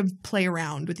all sort of play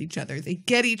around with each other. They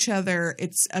get each other.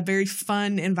 It's a very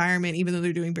fun environment, even though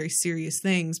they're doing very serious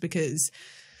things, because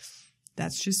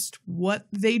that's just what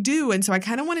they do. And so I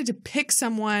kind of wanted to pick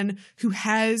someone who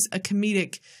has a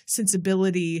comedic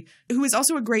sensibility, who is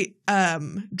also a great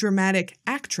dramatic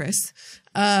actress,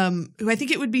 who I think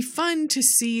it would be fun to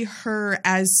see her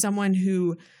as someone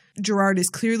who Gerard is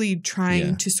clearly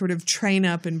trying to sort of train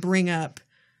up and bring up.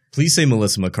 Please say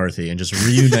Melissa McCarthy and just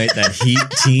reunite that Heat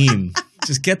team.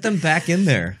 Just get them back in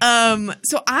there.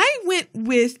 So I went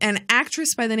with an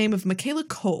actress by the name of Michaela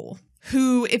Cole,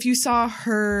 who, if you saw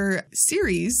her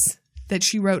series that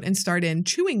she wrote and starred in,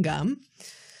 Chewing Gum,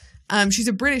 she's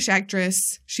a British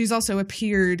actress. She's also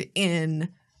appeared in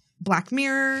Black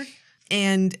Mirror.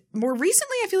 And more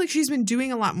recently, I feel like she's been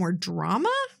doing a lot more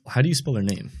drama. How do you spell her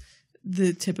name?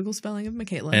 The typical spelling of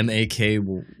Michaela. M-A-K...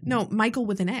 No, Michael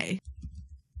with an A.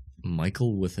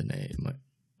 Michael with an A.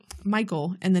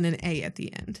 Michael, and then an A at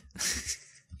the end.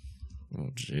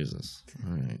 Oh, Jesus.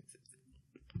 All right.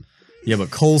 Yeah, but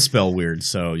Cole spell weird,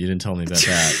 so you didn't tell me about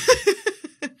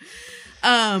that.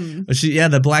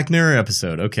 The Black Mirror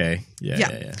episode. Okay.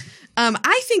 Yeah.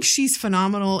 I think she's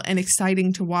phenomenal and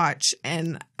exciting to watch,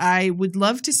 and I would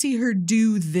love to see her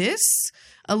do this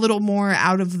a little more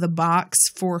out of the box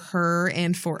for her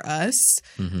and for us.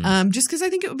 Just because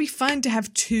I think it would be fun to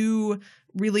have two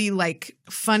really like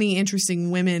funny,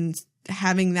 interesting women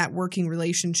having that working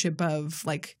relationship of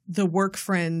like the work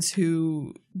friends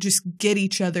who just get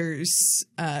each other's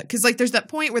because like there's that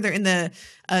point where they're in the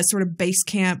sort of base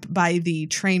camp by the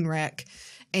train wreck,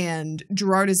 and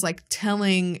Gerard is like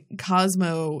telling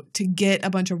Cosmo to get a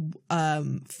bunch of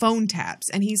phone taps,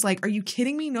 and he's like, are you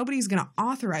kidding me? Nobody's gonna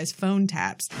authorize phone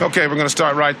taps. Okay, we're gonna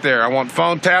start right there. I want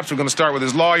phone taps. We're gonna start with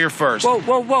his lawyer first.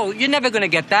 Whoa, you're never gonna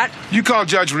get that. You call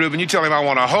Judge Rubin, you tell him I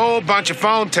want a whole bunch of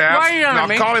phone taps. Why are you yelling and at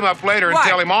me? I'll call him up later and Why?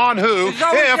 tell him on who He's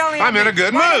always if yelling at I'm in me. a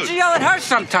good Why mood. don't you yell at her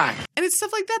sometime? And it's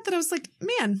stuff like that I was like,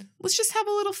 man, let's just have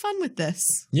a little fun with this.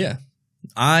 Yeah.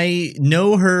 I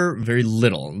know her very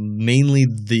little, mainly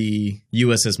the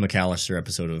USS McAllister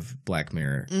episode of Black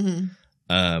Mirror.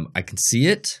 Mm-hmm. I can see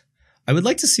it. I would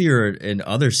like to see her in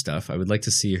other stuff. I would like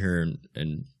to see her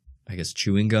in I guess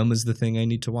Chewing Gum is the thing I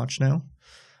need to watch now.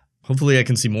 Hopefully I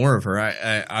can see more of her.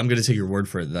 I'm going to take your word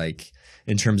for it, like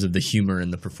in terms of the humor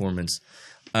and the performance.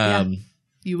 Yeah,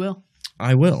 you will.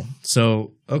 I will.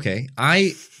 So, okay.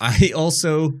 I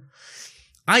also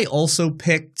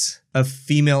picked a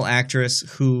female actress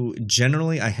who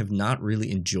generally I have not really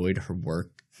enjoyed her work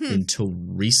until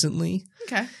recently.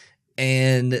 Okay.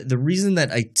 And the reason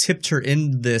that I tipped her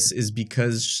in this is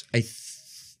because I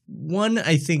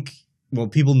think, well,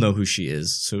 people know who she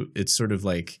is. So it's sort of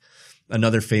like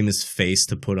another famous face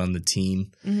to put on the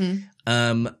team.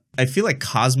 Mm-hmm. I feel like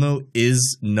Cosmo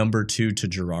is number 2 to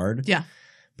Gerard. Yeah.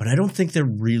 But I don't think they're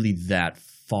really that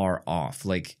far off.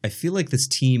 Like, I feel like this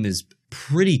team is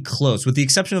pretty close, with the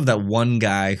exception of that one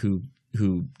guy who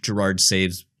Gerard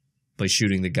saves by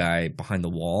shooting the guy behind the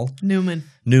wall. Newman.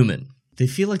 They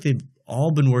feel like they've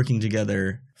all been working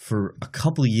together for a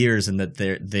couple of years, and that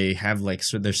they have like,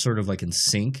 so they're sort of like in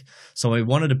sync. So I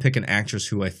wanted to pick an actress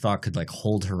who I thought could like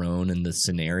hold her own in this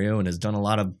scenario and has done a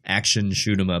lot of action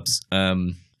shoot 'em ups.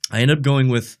 I ended up going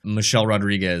with Michelle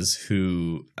Rodriguez,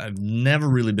 who I've never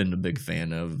really been a big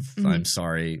fan of. Mm-hmm. I'm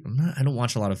sorry. I don't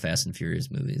watch a lot of Fast and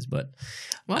Furious movies, but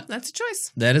well, that's a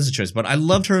choice. That is a choice. But I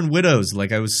loved her in Widows.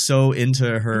 Like, I was so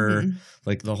into her,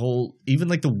 like the whole, even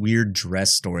like the weird dress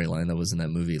storyline that was in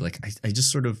that movie. Like, I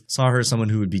just sort of saw her as someone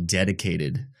who would be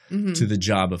dedicated to the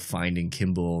job of finding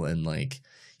Kimball and, like,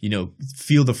 you know,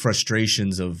 feel the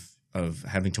frustrations of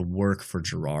having to work for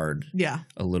Gerard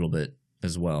a little bit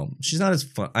as well. She's not as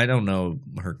fun. I don't know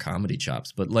her comedy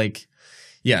chops, but like,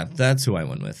 yeah, that's who I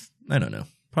went with. I don't know.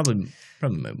 Probably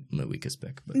my weakest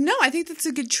pick. But. No, I think that's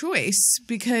a good choice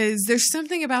because there's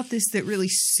something about this that really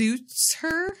suits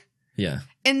her. Yeah.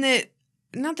 And that,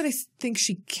 not that I think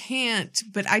she can't,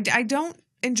 but I don't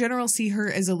in general see her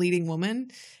as a leading woman.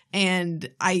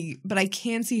 But I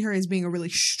can see her as being a really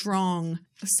strong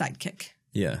sidekick.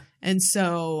 Yeah. And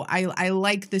so I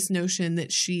like this notion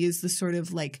that she is the sort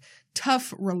of like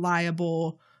tough,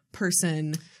 reliable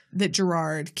person that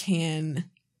Gerard can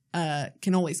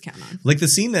always count on. Like the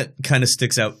scene that kind of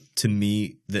sticks out to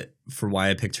me that for why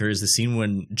I picked her is the scene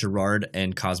when Gerard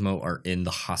and Cosmo are in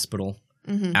the hospital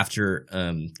after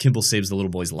Kimball saves the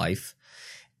little boy's life,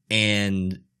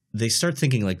 and they start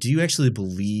thinking like, do you actually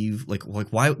believe like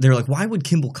why? They're like, why would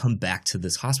Kimball come back to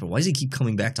this hospital? Why does he keep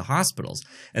coming back to hospitals?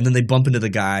 And then they bump into the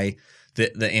guy, the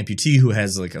amputee who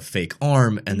has like a fake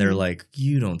arm, and they're like,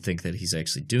 you don't think that he's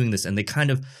actually doing this? And they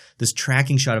kind of, this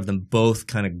tracking shot of them both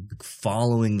kind of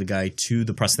following the guy to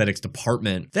the prosthetics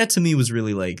department, that to me was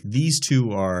really like, these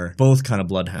two are both kind of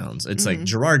bloodhounds. It's like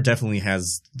Gerard definitely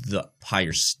has the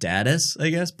higher status, I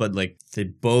guess, but like they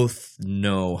both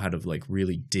know how to like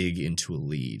really dig into a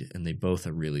lead, and they both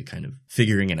are really kind of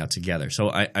figuring it out together. So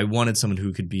I wanted someone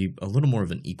who could be a little more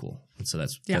of an equal. And so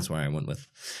that's why I went with.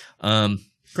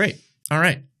 Great. All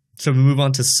right. So we move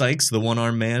on to Sykes, the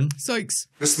one-armed man. Sykes.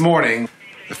 This morning,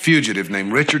 a fugitive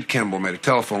named Richard Kimball made a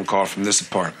telephone call from this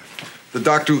apartment. The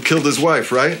doctor who killed his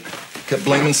wife, right? Kept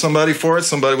blaming somebody for it,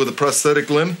 somebody with a prosthetic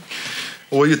limb.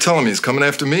 Well, what are you telling me? He's coming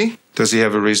after me? Does he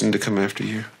have a reason to come after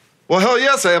you? Well, hell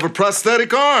yes, I have a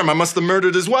prosthetic arm. I must have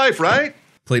murdered his wife, right?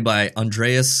 Played by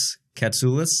Andreas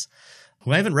Katsoulis,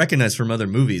 who I haven't recognized from other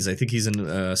movies. I think he's in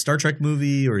a Star Trek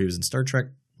movie, or he was in Star Trek,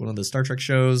 one of the Star Trek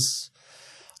shows.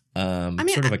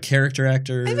 Sort of a character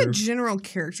actor. I have a general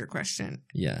character question.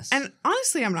 Yes. And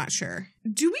honestly, I'm not sure.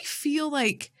 Do we feel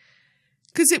like,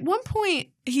 because at one point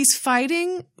he's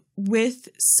fighting with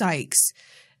Sykes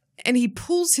and he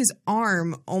pulls his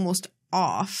arm almost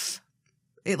off.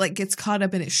 It like gets caught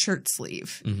up in his shirt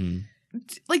sleeve.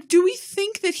 Like, do we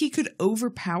think that he could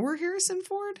overpower Harrison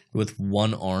Ford? With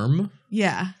one arm?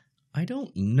 Yeah. I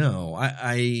don't know.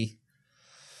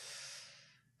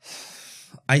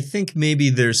 I think maybe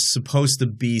there's supposed to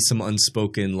be some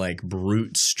unspoken like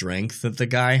brute strength that the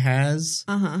guy has.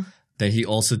 that he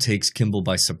also takes Kimball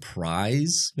by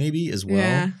surprise, maybe, as well.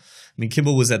 Yeah. I mean,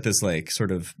 Kimball was at this, like, sort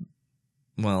of,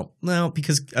 well, no,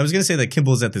 because I was going to say that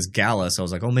Kimball was at this gala, so I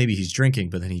was like, oh, maybe he's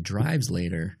drinking, but then he drives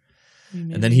later.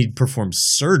 And then he performs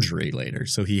surgery later,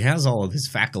 so he has all of his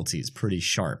faculties pretty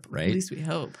sharp, right? At least we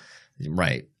hope.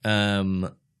 Right.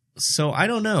 So I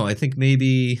don't know. I think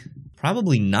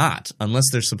probably not,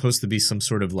 unless there's supposed to be some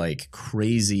sort of like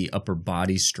crazy upper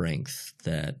body strength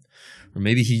or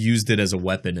maybe he used it as a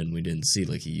weapon and we didn't see.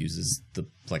 Like he uses the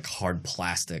like hard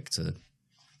plastic to,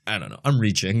 I don't know. I'm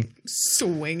reaching.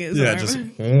 Swing his arm. Just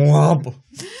whomp.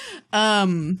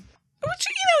 Which,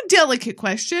 delicate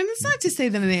question. It's not to say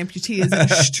that an amputee is a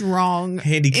strong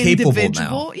Handy-capable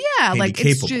individual. now. Yeah, like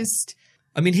it's just.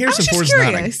 I mean, Harrison Ford's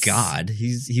not a god.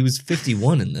 He was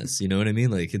 51 in this. You know what I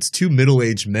mean? Like it's two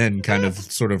middle-aged men kind of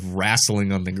sort of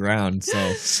wrestling on the ground.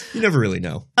 So you never really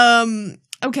know.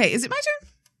 Okay, is it my turn?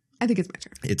 I think it's my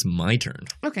turn. It's my turn.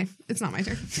 Okay, it's not my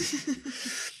turn.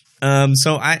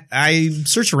 So I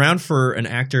searched around for an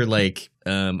actor like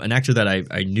an actor that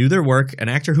I knew their work, an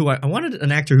actor who I wanted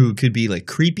an actor who could be like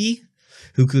creepy,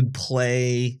 who could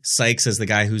play Sykes as the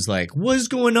guy who's like, what's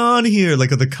going on here?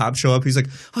 Like, if the cops show up, he's like,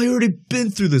 I already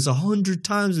been through this 100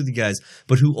 times with you guys.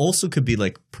 But who also could be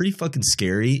like pretty fucking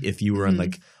scary if you were on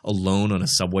like alone on a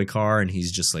subway car and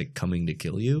he's just like coming to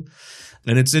kill you.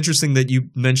 And it's interesting that you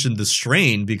mentioned The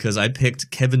Strain because I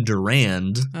picked Kevin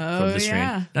Durand from The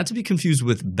Strain. Not to be confused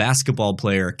with basketball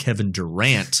player Kevin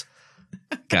Durant,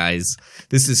 guys.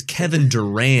 This is Kevin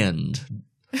Durand.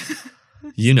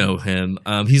 You know him.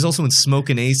 He's also in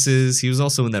Smokin' Aces. He was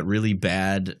also in that really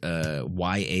bad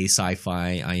YA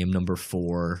sci-fi, I Am Number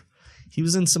 4. He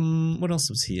was in some – what else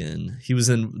was he in? He was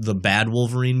in the Bad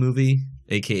Wolverine movie,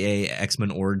 a.k.a. X-Men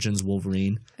Origins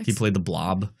Wolverine. He played the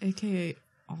Blob. A.k.a.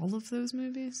 all of those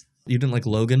movies? You didn't like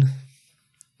Logan?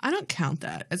 I don't count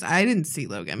that. As I didn't see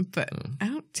Logan, but I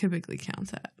don't typically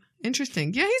count that.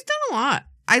 Interesting. Yeah, he's done a lot.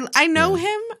 I know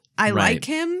him. I like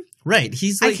him. Right.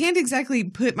 He's like, I can't exactly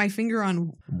put my finger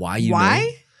on why.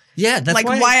 Yeah, that's like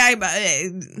why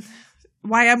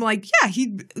I'm like, yeah,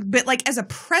 but like as a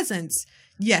presence,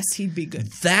 yes, he'd be good.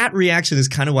 That reaction is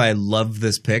kind of why I love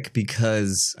this pick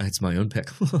because it's my own pick.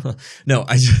 No,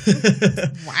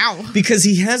 wow. Because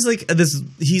he has like this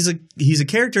he's a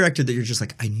character actor that you're just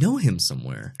like, I know him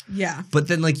somewhere. Yeah. But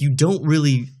then like you don't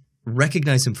really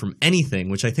recognize him from anything,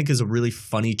 which I think is a really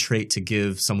funny trait to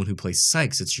give someone who plays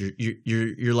Sykes. It's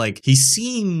you're like, he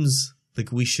seems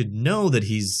like we should know that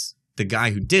he's the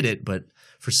guy who did it, but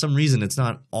for some reason it's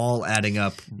not all adding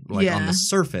up like on the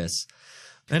surface.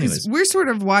 Anyways, we're sort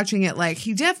of watching it like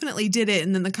he definitely did it,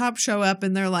 and then the cops show up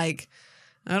and they're like,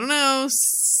 I don't know,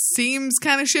 seems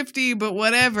kind of shifty, but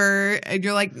whatever. And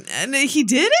you're like, and he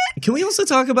did it? Can we also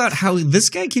talk about how this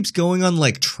guy keeps going on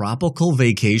like tropical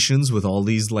vacations with all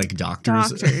these like doctors?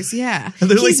 Doctors, yeah.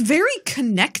 He's like, very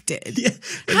connected. Yeah.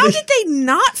 How did they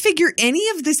not figure any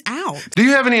of this out? Do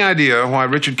you have any idea why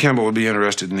Richard Kimball would be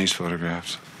interested in these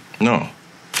photographs? No.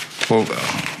 Well,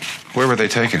 where were they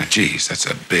taking it? Geez, that's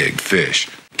a big fish.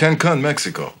 Cancun,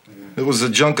 Mexico. It was a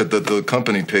junket that the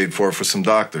company paid for some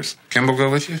doctors. Kimball go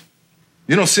with you?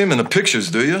 You don't see him in the pictures,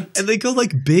 do you? And they go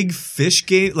like big fish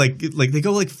game, like they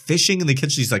go like fishing and they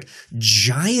catch these like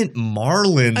giant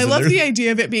marlins. I love the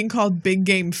idea of it being called big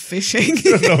game fishing. I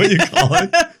don't know what you call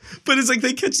it. But it's like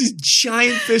they catch these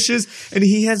giant fishes and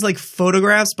he has like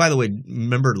photographs. By the way,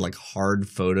 remember like hard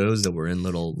photos that were in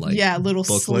little like little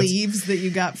booklets? Sleeves that you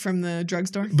got from the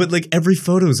drugstore? But like every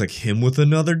photo is like him with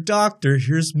another doctor.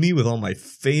 Here's me with all my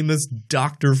famous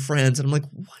doctor friends. And I'm like,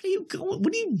 what are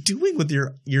you doing with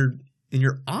your in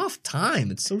your off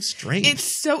time? It's so strange.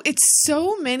 It's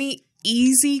so many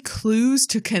easy clues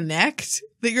to connect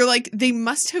that you're like, they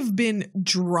must have been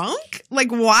drunk. Like,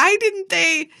 why didn't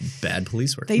they? Bad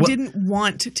police work. They didn't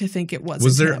want to think it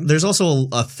wasn't him. There's also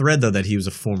a thread though that he was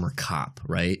a former cop,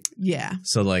 right? Yeah.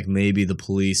 So like maybe the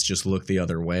police just looked the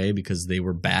other way because they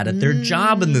were bad at their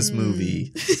job in this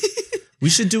movie. We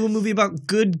should do a movie about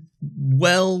good,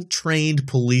 well-trained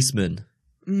policemen.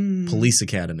 Police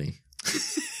Academy.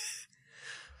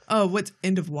 Oh, what's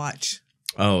End of Watch?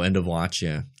 Oh, End of Watch,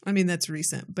 yeah. I mean, that's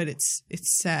recent, but it's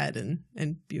sad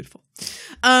and beautiful.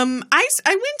 I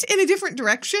went in a different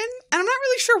direction, and I'm not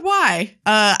really sure why.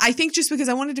 I think just because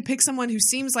I wanted to pick someone who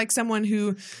seems like someone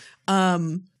who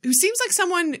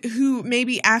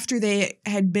maybe after they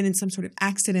had been in some sort of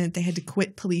accident, they had to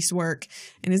quit police work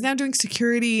and is now doing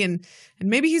security, and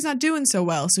maybe he's not doing so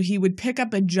well, so he would pick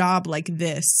up a job like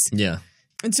this. Yeah.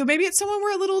 And so maybe it's someone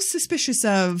we're a little suspicious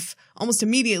of almost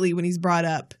immediately when he's brought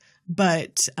up.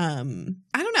 But I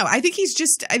don't know. I think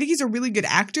he's a really good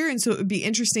actor. And so it would be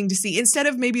interesting to see, instead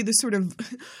of maybe the sort of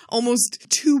almost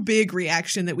too big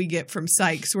reaction that we get from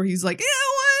Sykes, where he's like,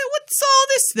 what's all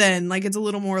this then? Like, it's a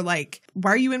little more like,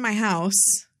 why are you in my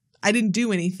house? I didn't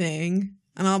do anything,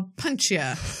 and I'll punch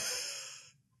you.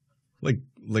 Like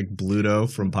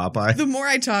Bluto from Popeye. The more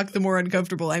I talk, the more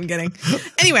uncomfortable I'm getting.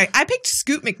 Anyway, I picked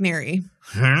Scoot McNairy.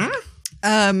 Huh?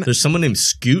 There's someone named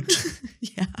Scoot?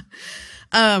 Yeah.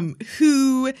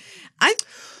 True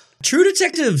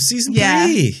Detective season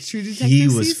 3. True Detective. He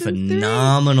was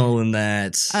phenomenal in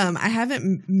that. I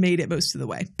haven't made it most of the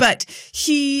way, but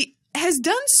he has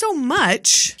done so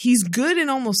much. He's good in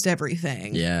almost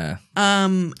everything. Yeah.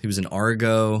 He was in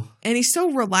Argo. And he's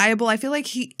so reliable. I feel like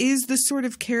he is the sort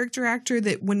of character actor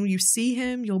that when you see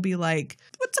him, you'll be like,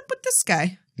 what's up with this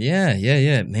guy?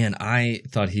 Yeah. Man, I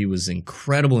thought he was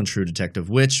incredible in True Detective,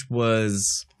 which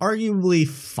was arguably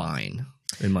fine,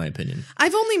 in my opinion.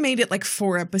 I've only made it like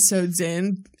 4 episodes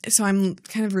in, so I'm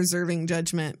kind of reserving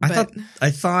judgment. But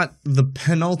I thought the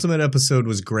penultimate episode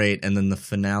was great, and then the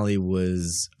finale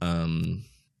was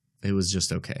it was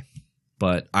just okay.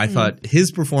 But I thought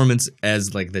his performance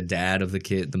as like the dad of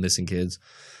the missing kids,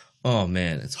 oh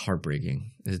man, it's heartbreaking.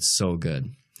 It's so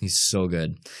good. He's so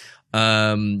good.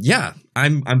 Yeah,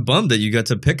 I'm bummed that you got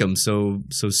to pick him so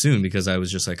soon, because I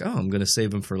was just like, oh, I'm gonna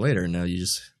save him for later. And now you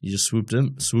just swooped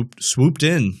in.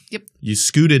 Yep. You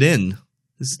scooted in.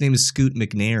 His name is Scoot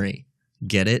McNairy.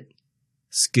 Get it?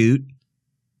 Scoot.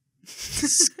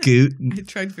 Scoot. I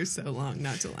tried for so long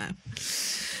not to laugh.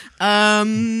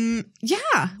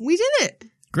 Yeah, we did it.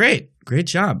 Great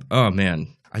job. Oh man,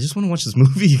 I just want to watch this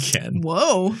movie again.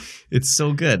 Whoa, it's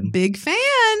so good. Big fan.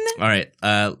 All right,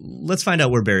 let's find out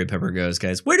where Barry Pepper goes,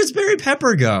 guys. Where does Barry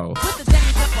Pepper go?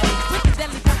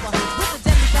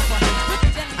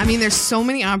 I mean, there's so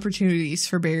many opportunities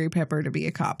for Barry Pepper to be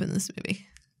a cop in this movie.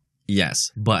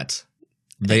 Yes, but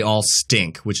they all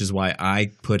stink, which is why I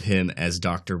put him as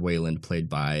Dr. Wayland, played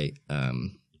by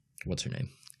what's her name?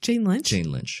 Jane Lynch.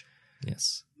 Jane Lynch.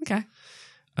 Yes. Okay.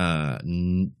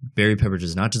 Barry Pepper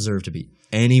does not deserve to be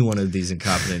any one of these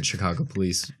incompetent Chicago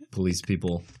police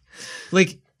people.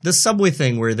 Like the subway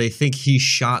thing where they think he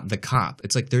shot the cop.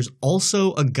 It's like there's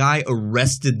also a guy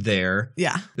arrested there.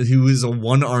 Yeah. Who is a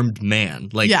one-armed man.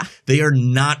 Like they are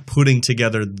not putting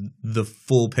together the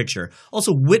full picture.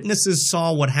 Also, witnesses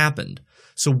saw what happened.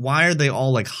 So why are they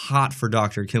all like hot for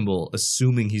Dr. Kimball,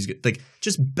 assuming he's good? Like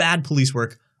just bad police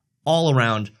work all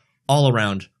around.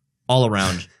 The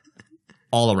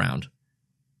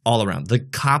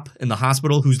cop in the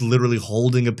hospital who's literally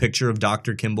holding a picture of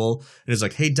Dr. Kimball and is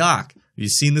like, hey, Doc, have you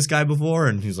seen this guy before?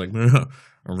 And he's like, no,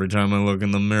 every time I look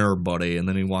in the mirror, buddy. And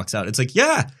then he walks out. It's like,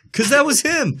 yeah, because that was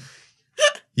him.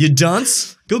 You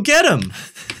dunce. Go get him.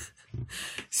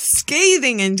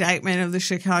 Scathing indictment of the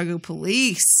Chicago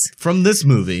police. From this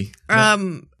movie.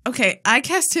 Okay, I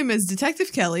cast him as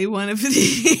Detective Kelly, one of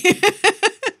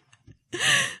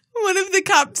the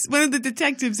cops, one of the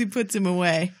detectives who puts him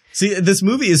away. See, this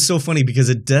movie is so funny because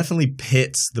it definitely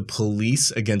pits the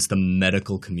police against the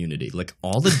medical community. Like,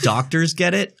 all the doctors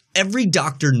get it. Every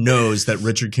doctor knows that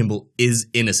Richard Kimball is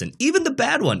innocent. Even the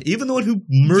bad one. Even the one who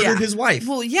murdered his wife.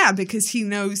 Well, yeah, because he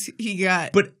knows he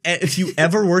got... But if you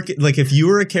ever if you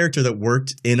were a character that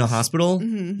worked in a hospital,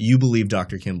 you believe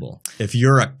Dr. Kimball. If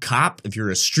you're a cop, if you're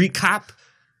a street cop,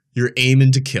 you're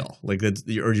aiming to kill, or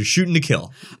you're shooting to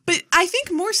kill. But I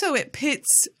think more so it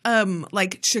pits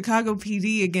like Chicago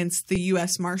PD against the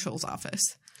U.S. Marshal's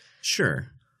office.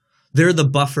 Sure. They're the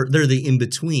buffer. They're the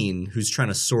in-between who's trying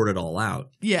to sort it all out.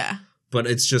 Yeah. But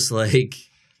it's just like,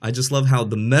 I just love how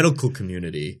the medical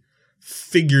community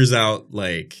figures out,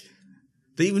 like,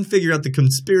 they even figure out the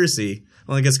conspiracy.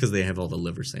 Well, I guess because they have all the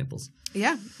liver samples.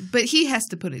 Yeah. But he has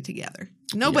to put it together.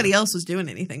 Nobody else was doing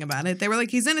anything about it. They were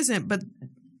like, he's innocent, but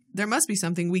there must be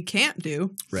something we can't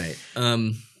do. Right.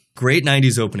 Great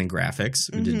 90s opening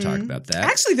graphics. We didn't talk about that.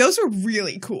 Actually, those were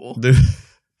really cool.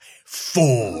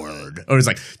 Ford. Oh, it's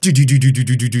like,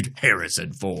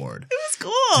 Harrison Ford. It was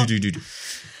cool.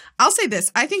 I'll say this.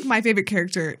 I think my favorite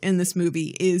character in this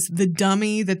movie is the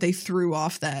dummy that they threw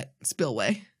off that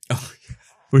spillway. Oh,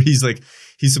 where he's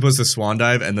supposed to swan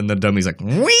dive, and then the dummy's like,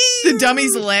 whee! The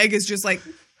dummy's leg is just like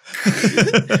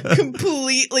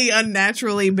completely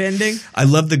unnaturally bending. I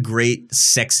love the great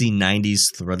sexy 90s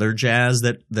thriller jazz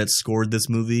that scored this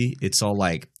movie. It's all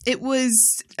like, it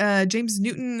was James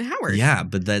Newton Howard. Yeah,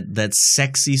 but that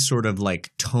sexy sort of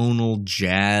like tonal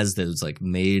jazz that was like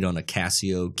made on a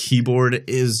Casio keyboard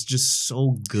is just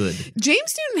so good.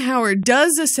 James Newton Howard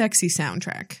does a sexy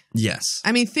soundtrack. Yes.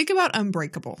 I mean, think about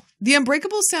Unbreakable. The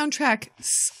Unbreakable soundtrack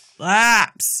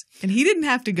slaps. And he didn't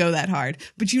have to go that hard.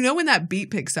 But you know when that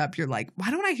beat picks up, you're like, why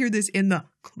don't I hear this in the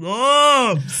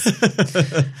clubs?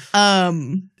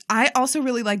 I also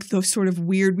really like the sort of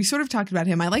weird, we sort of talked about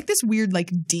him. I like this weird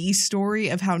like D story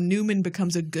of how Newman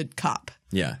becomes a good cop.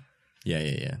 Yeah.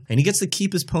 And he gets to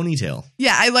keep his ponytail.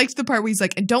 Yeah, I liked the part where he's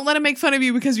like, and don't let him make fun of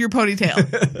you because of your ponytail.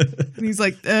 And he's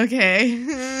like,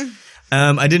 okay.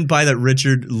 I didn't buy that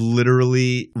Richard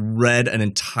literally read an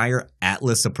entire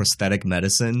atlas of prosthetic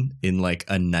medicine in like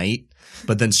a night,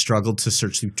 but then struggled to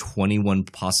search through 21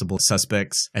 possible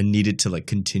suspects and needed to like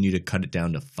continue to cut it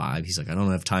down to 5. He's like, I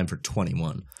don't have time for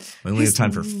 21. I only have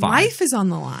time for 5. Life is on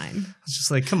the line. It's just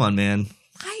like, come on, man.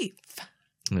 Life.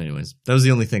 Anyways, that was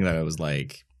the only thing that I was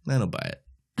like, I don't buy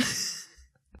it.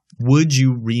 Would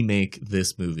you remake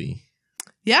this movie?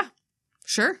 Yeah,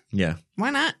 sure. Yeah.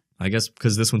 Why not? I guess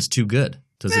because this one's too good.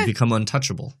 Does it become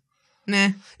untouchable? Nah.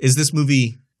 Is this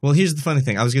movie... Well, here's the funny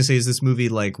thing. I was going to say, is this movie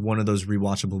like one of those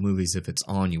rewatchable movies? If it's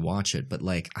on, you watch it. But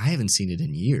like, I haven't seen it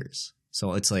in years.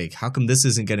 So it's like, how come this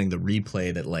isn't getting the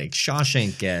replay that like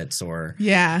Shawshank gets or...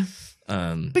 Yeah.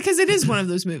 Because it is one of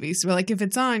those movies where like if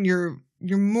it's on, you're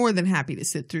more than happy to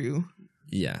sit through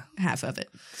half of it.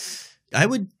 I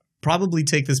would probably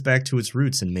take this back to its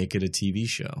roots and make it a TV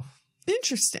show.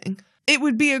 Interesting. It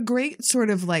would be a great sort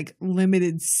of like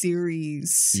limited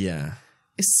series. Yeah.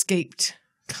 Escaped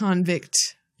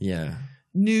convict. Yeah.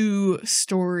 New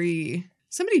story.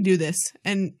 Somebody do this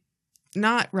and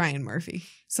not Ryan Murphy.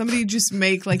 Somebody just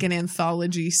make like an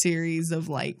anthology series of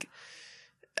like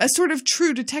a sort of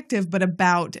True Detective, but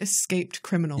about escaped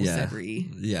criminals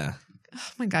Yeah.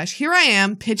 Oh my gosh. Here I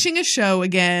am pitching a show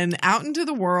again out into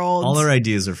the world. All our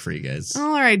ideas are free, guys.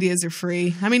 All our ideas are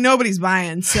free. I mean, nobody's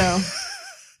buying, so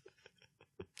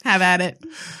have at it.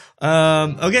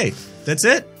 Okay. That's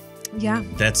it. Yeah.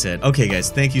 That's it. Okay,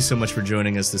 guys. Thank you so much for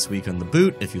joining us this week on The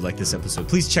Boot. If you like this episode,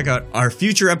 please check out our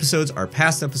future episodes, our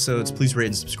past episodes. Please rate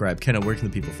and subscribe. Kenna, where can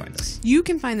the people find us? You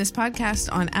can find this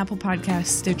podcast on Apple Podcasts,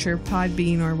 Stitcher,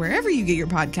 Podbean, or wherever you get your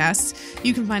podcasts.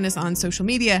 You can find us on social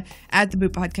media at The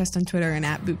Boot Podcast on Twitter and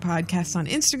at Boot Podcast on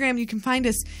Instagram. You can find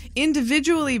us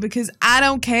individually because I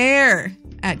don't care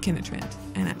at Kenna Trent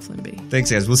and at Flynn B.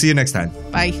 Thanks, guys. We'll see you next time.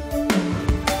 Bye.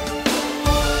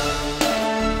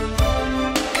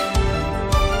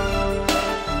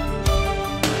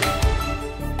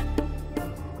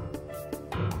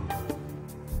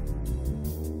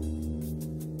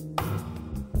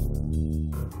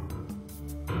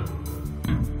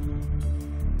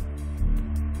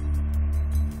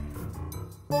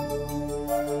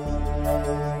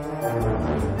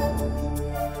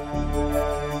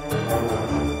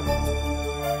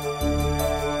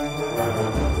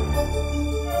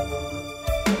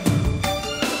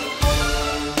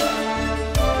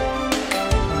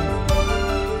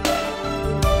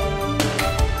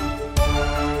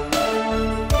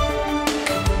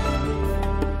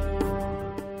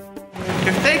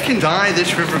 Dye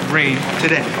this river green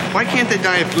today. Why can't they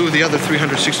dye it blue the other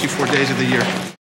 364 days of the year?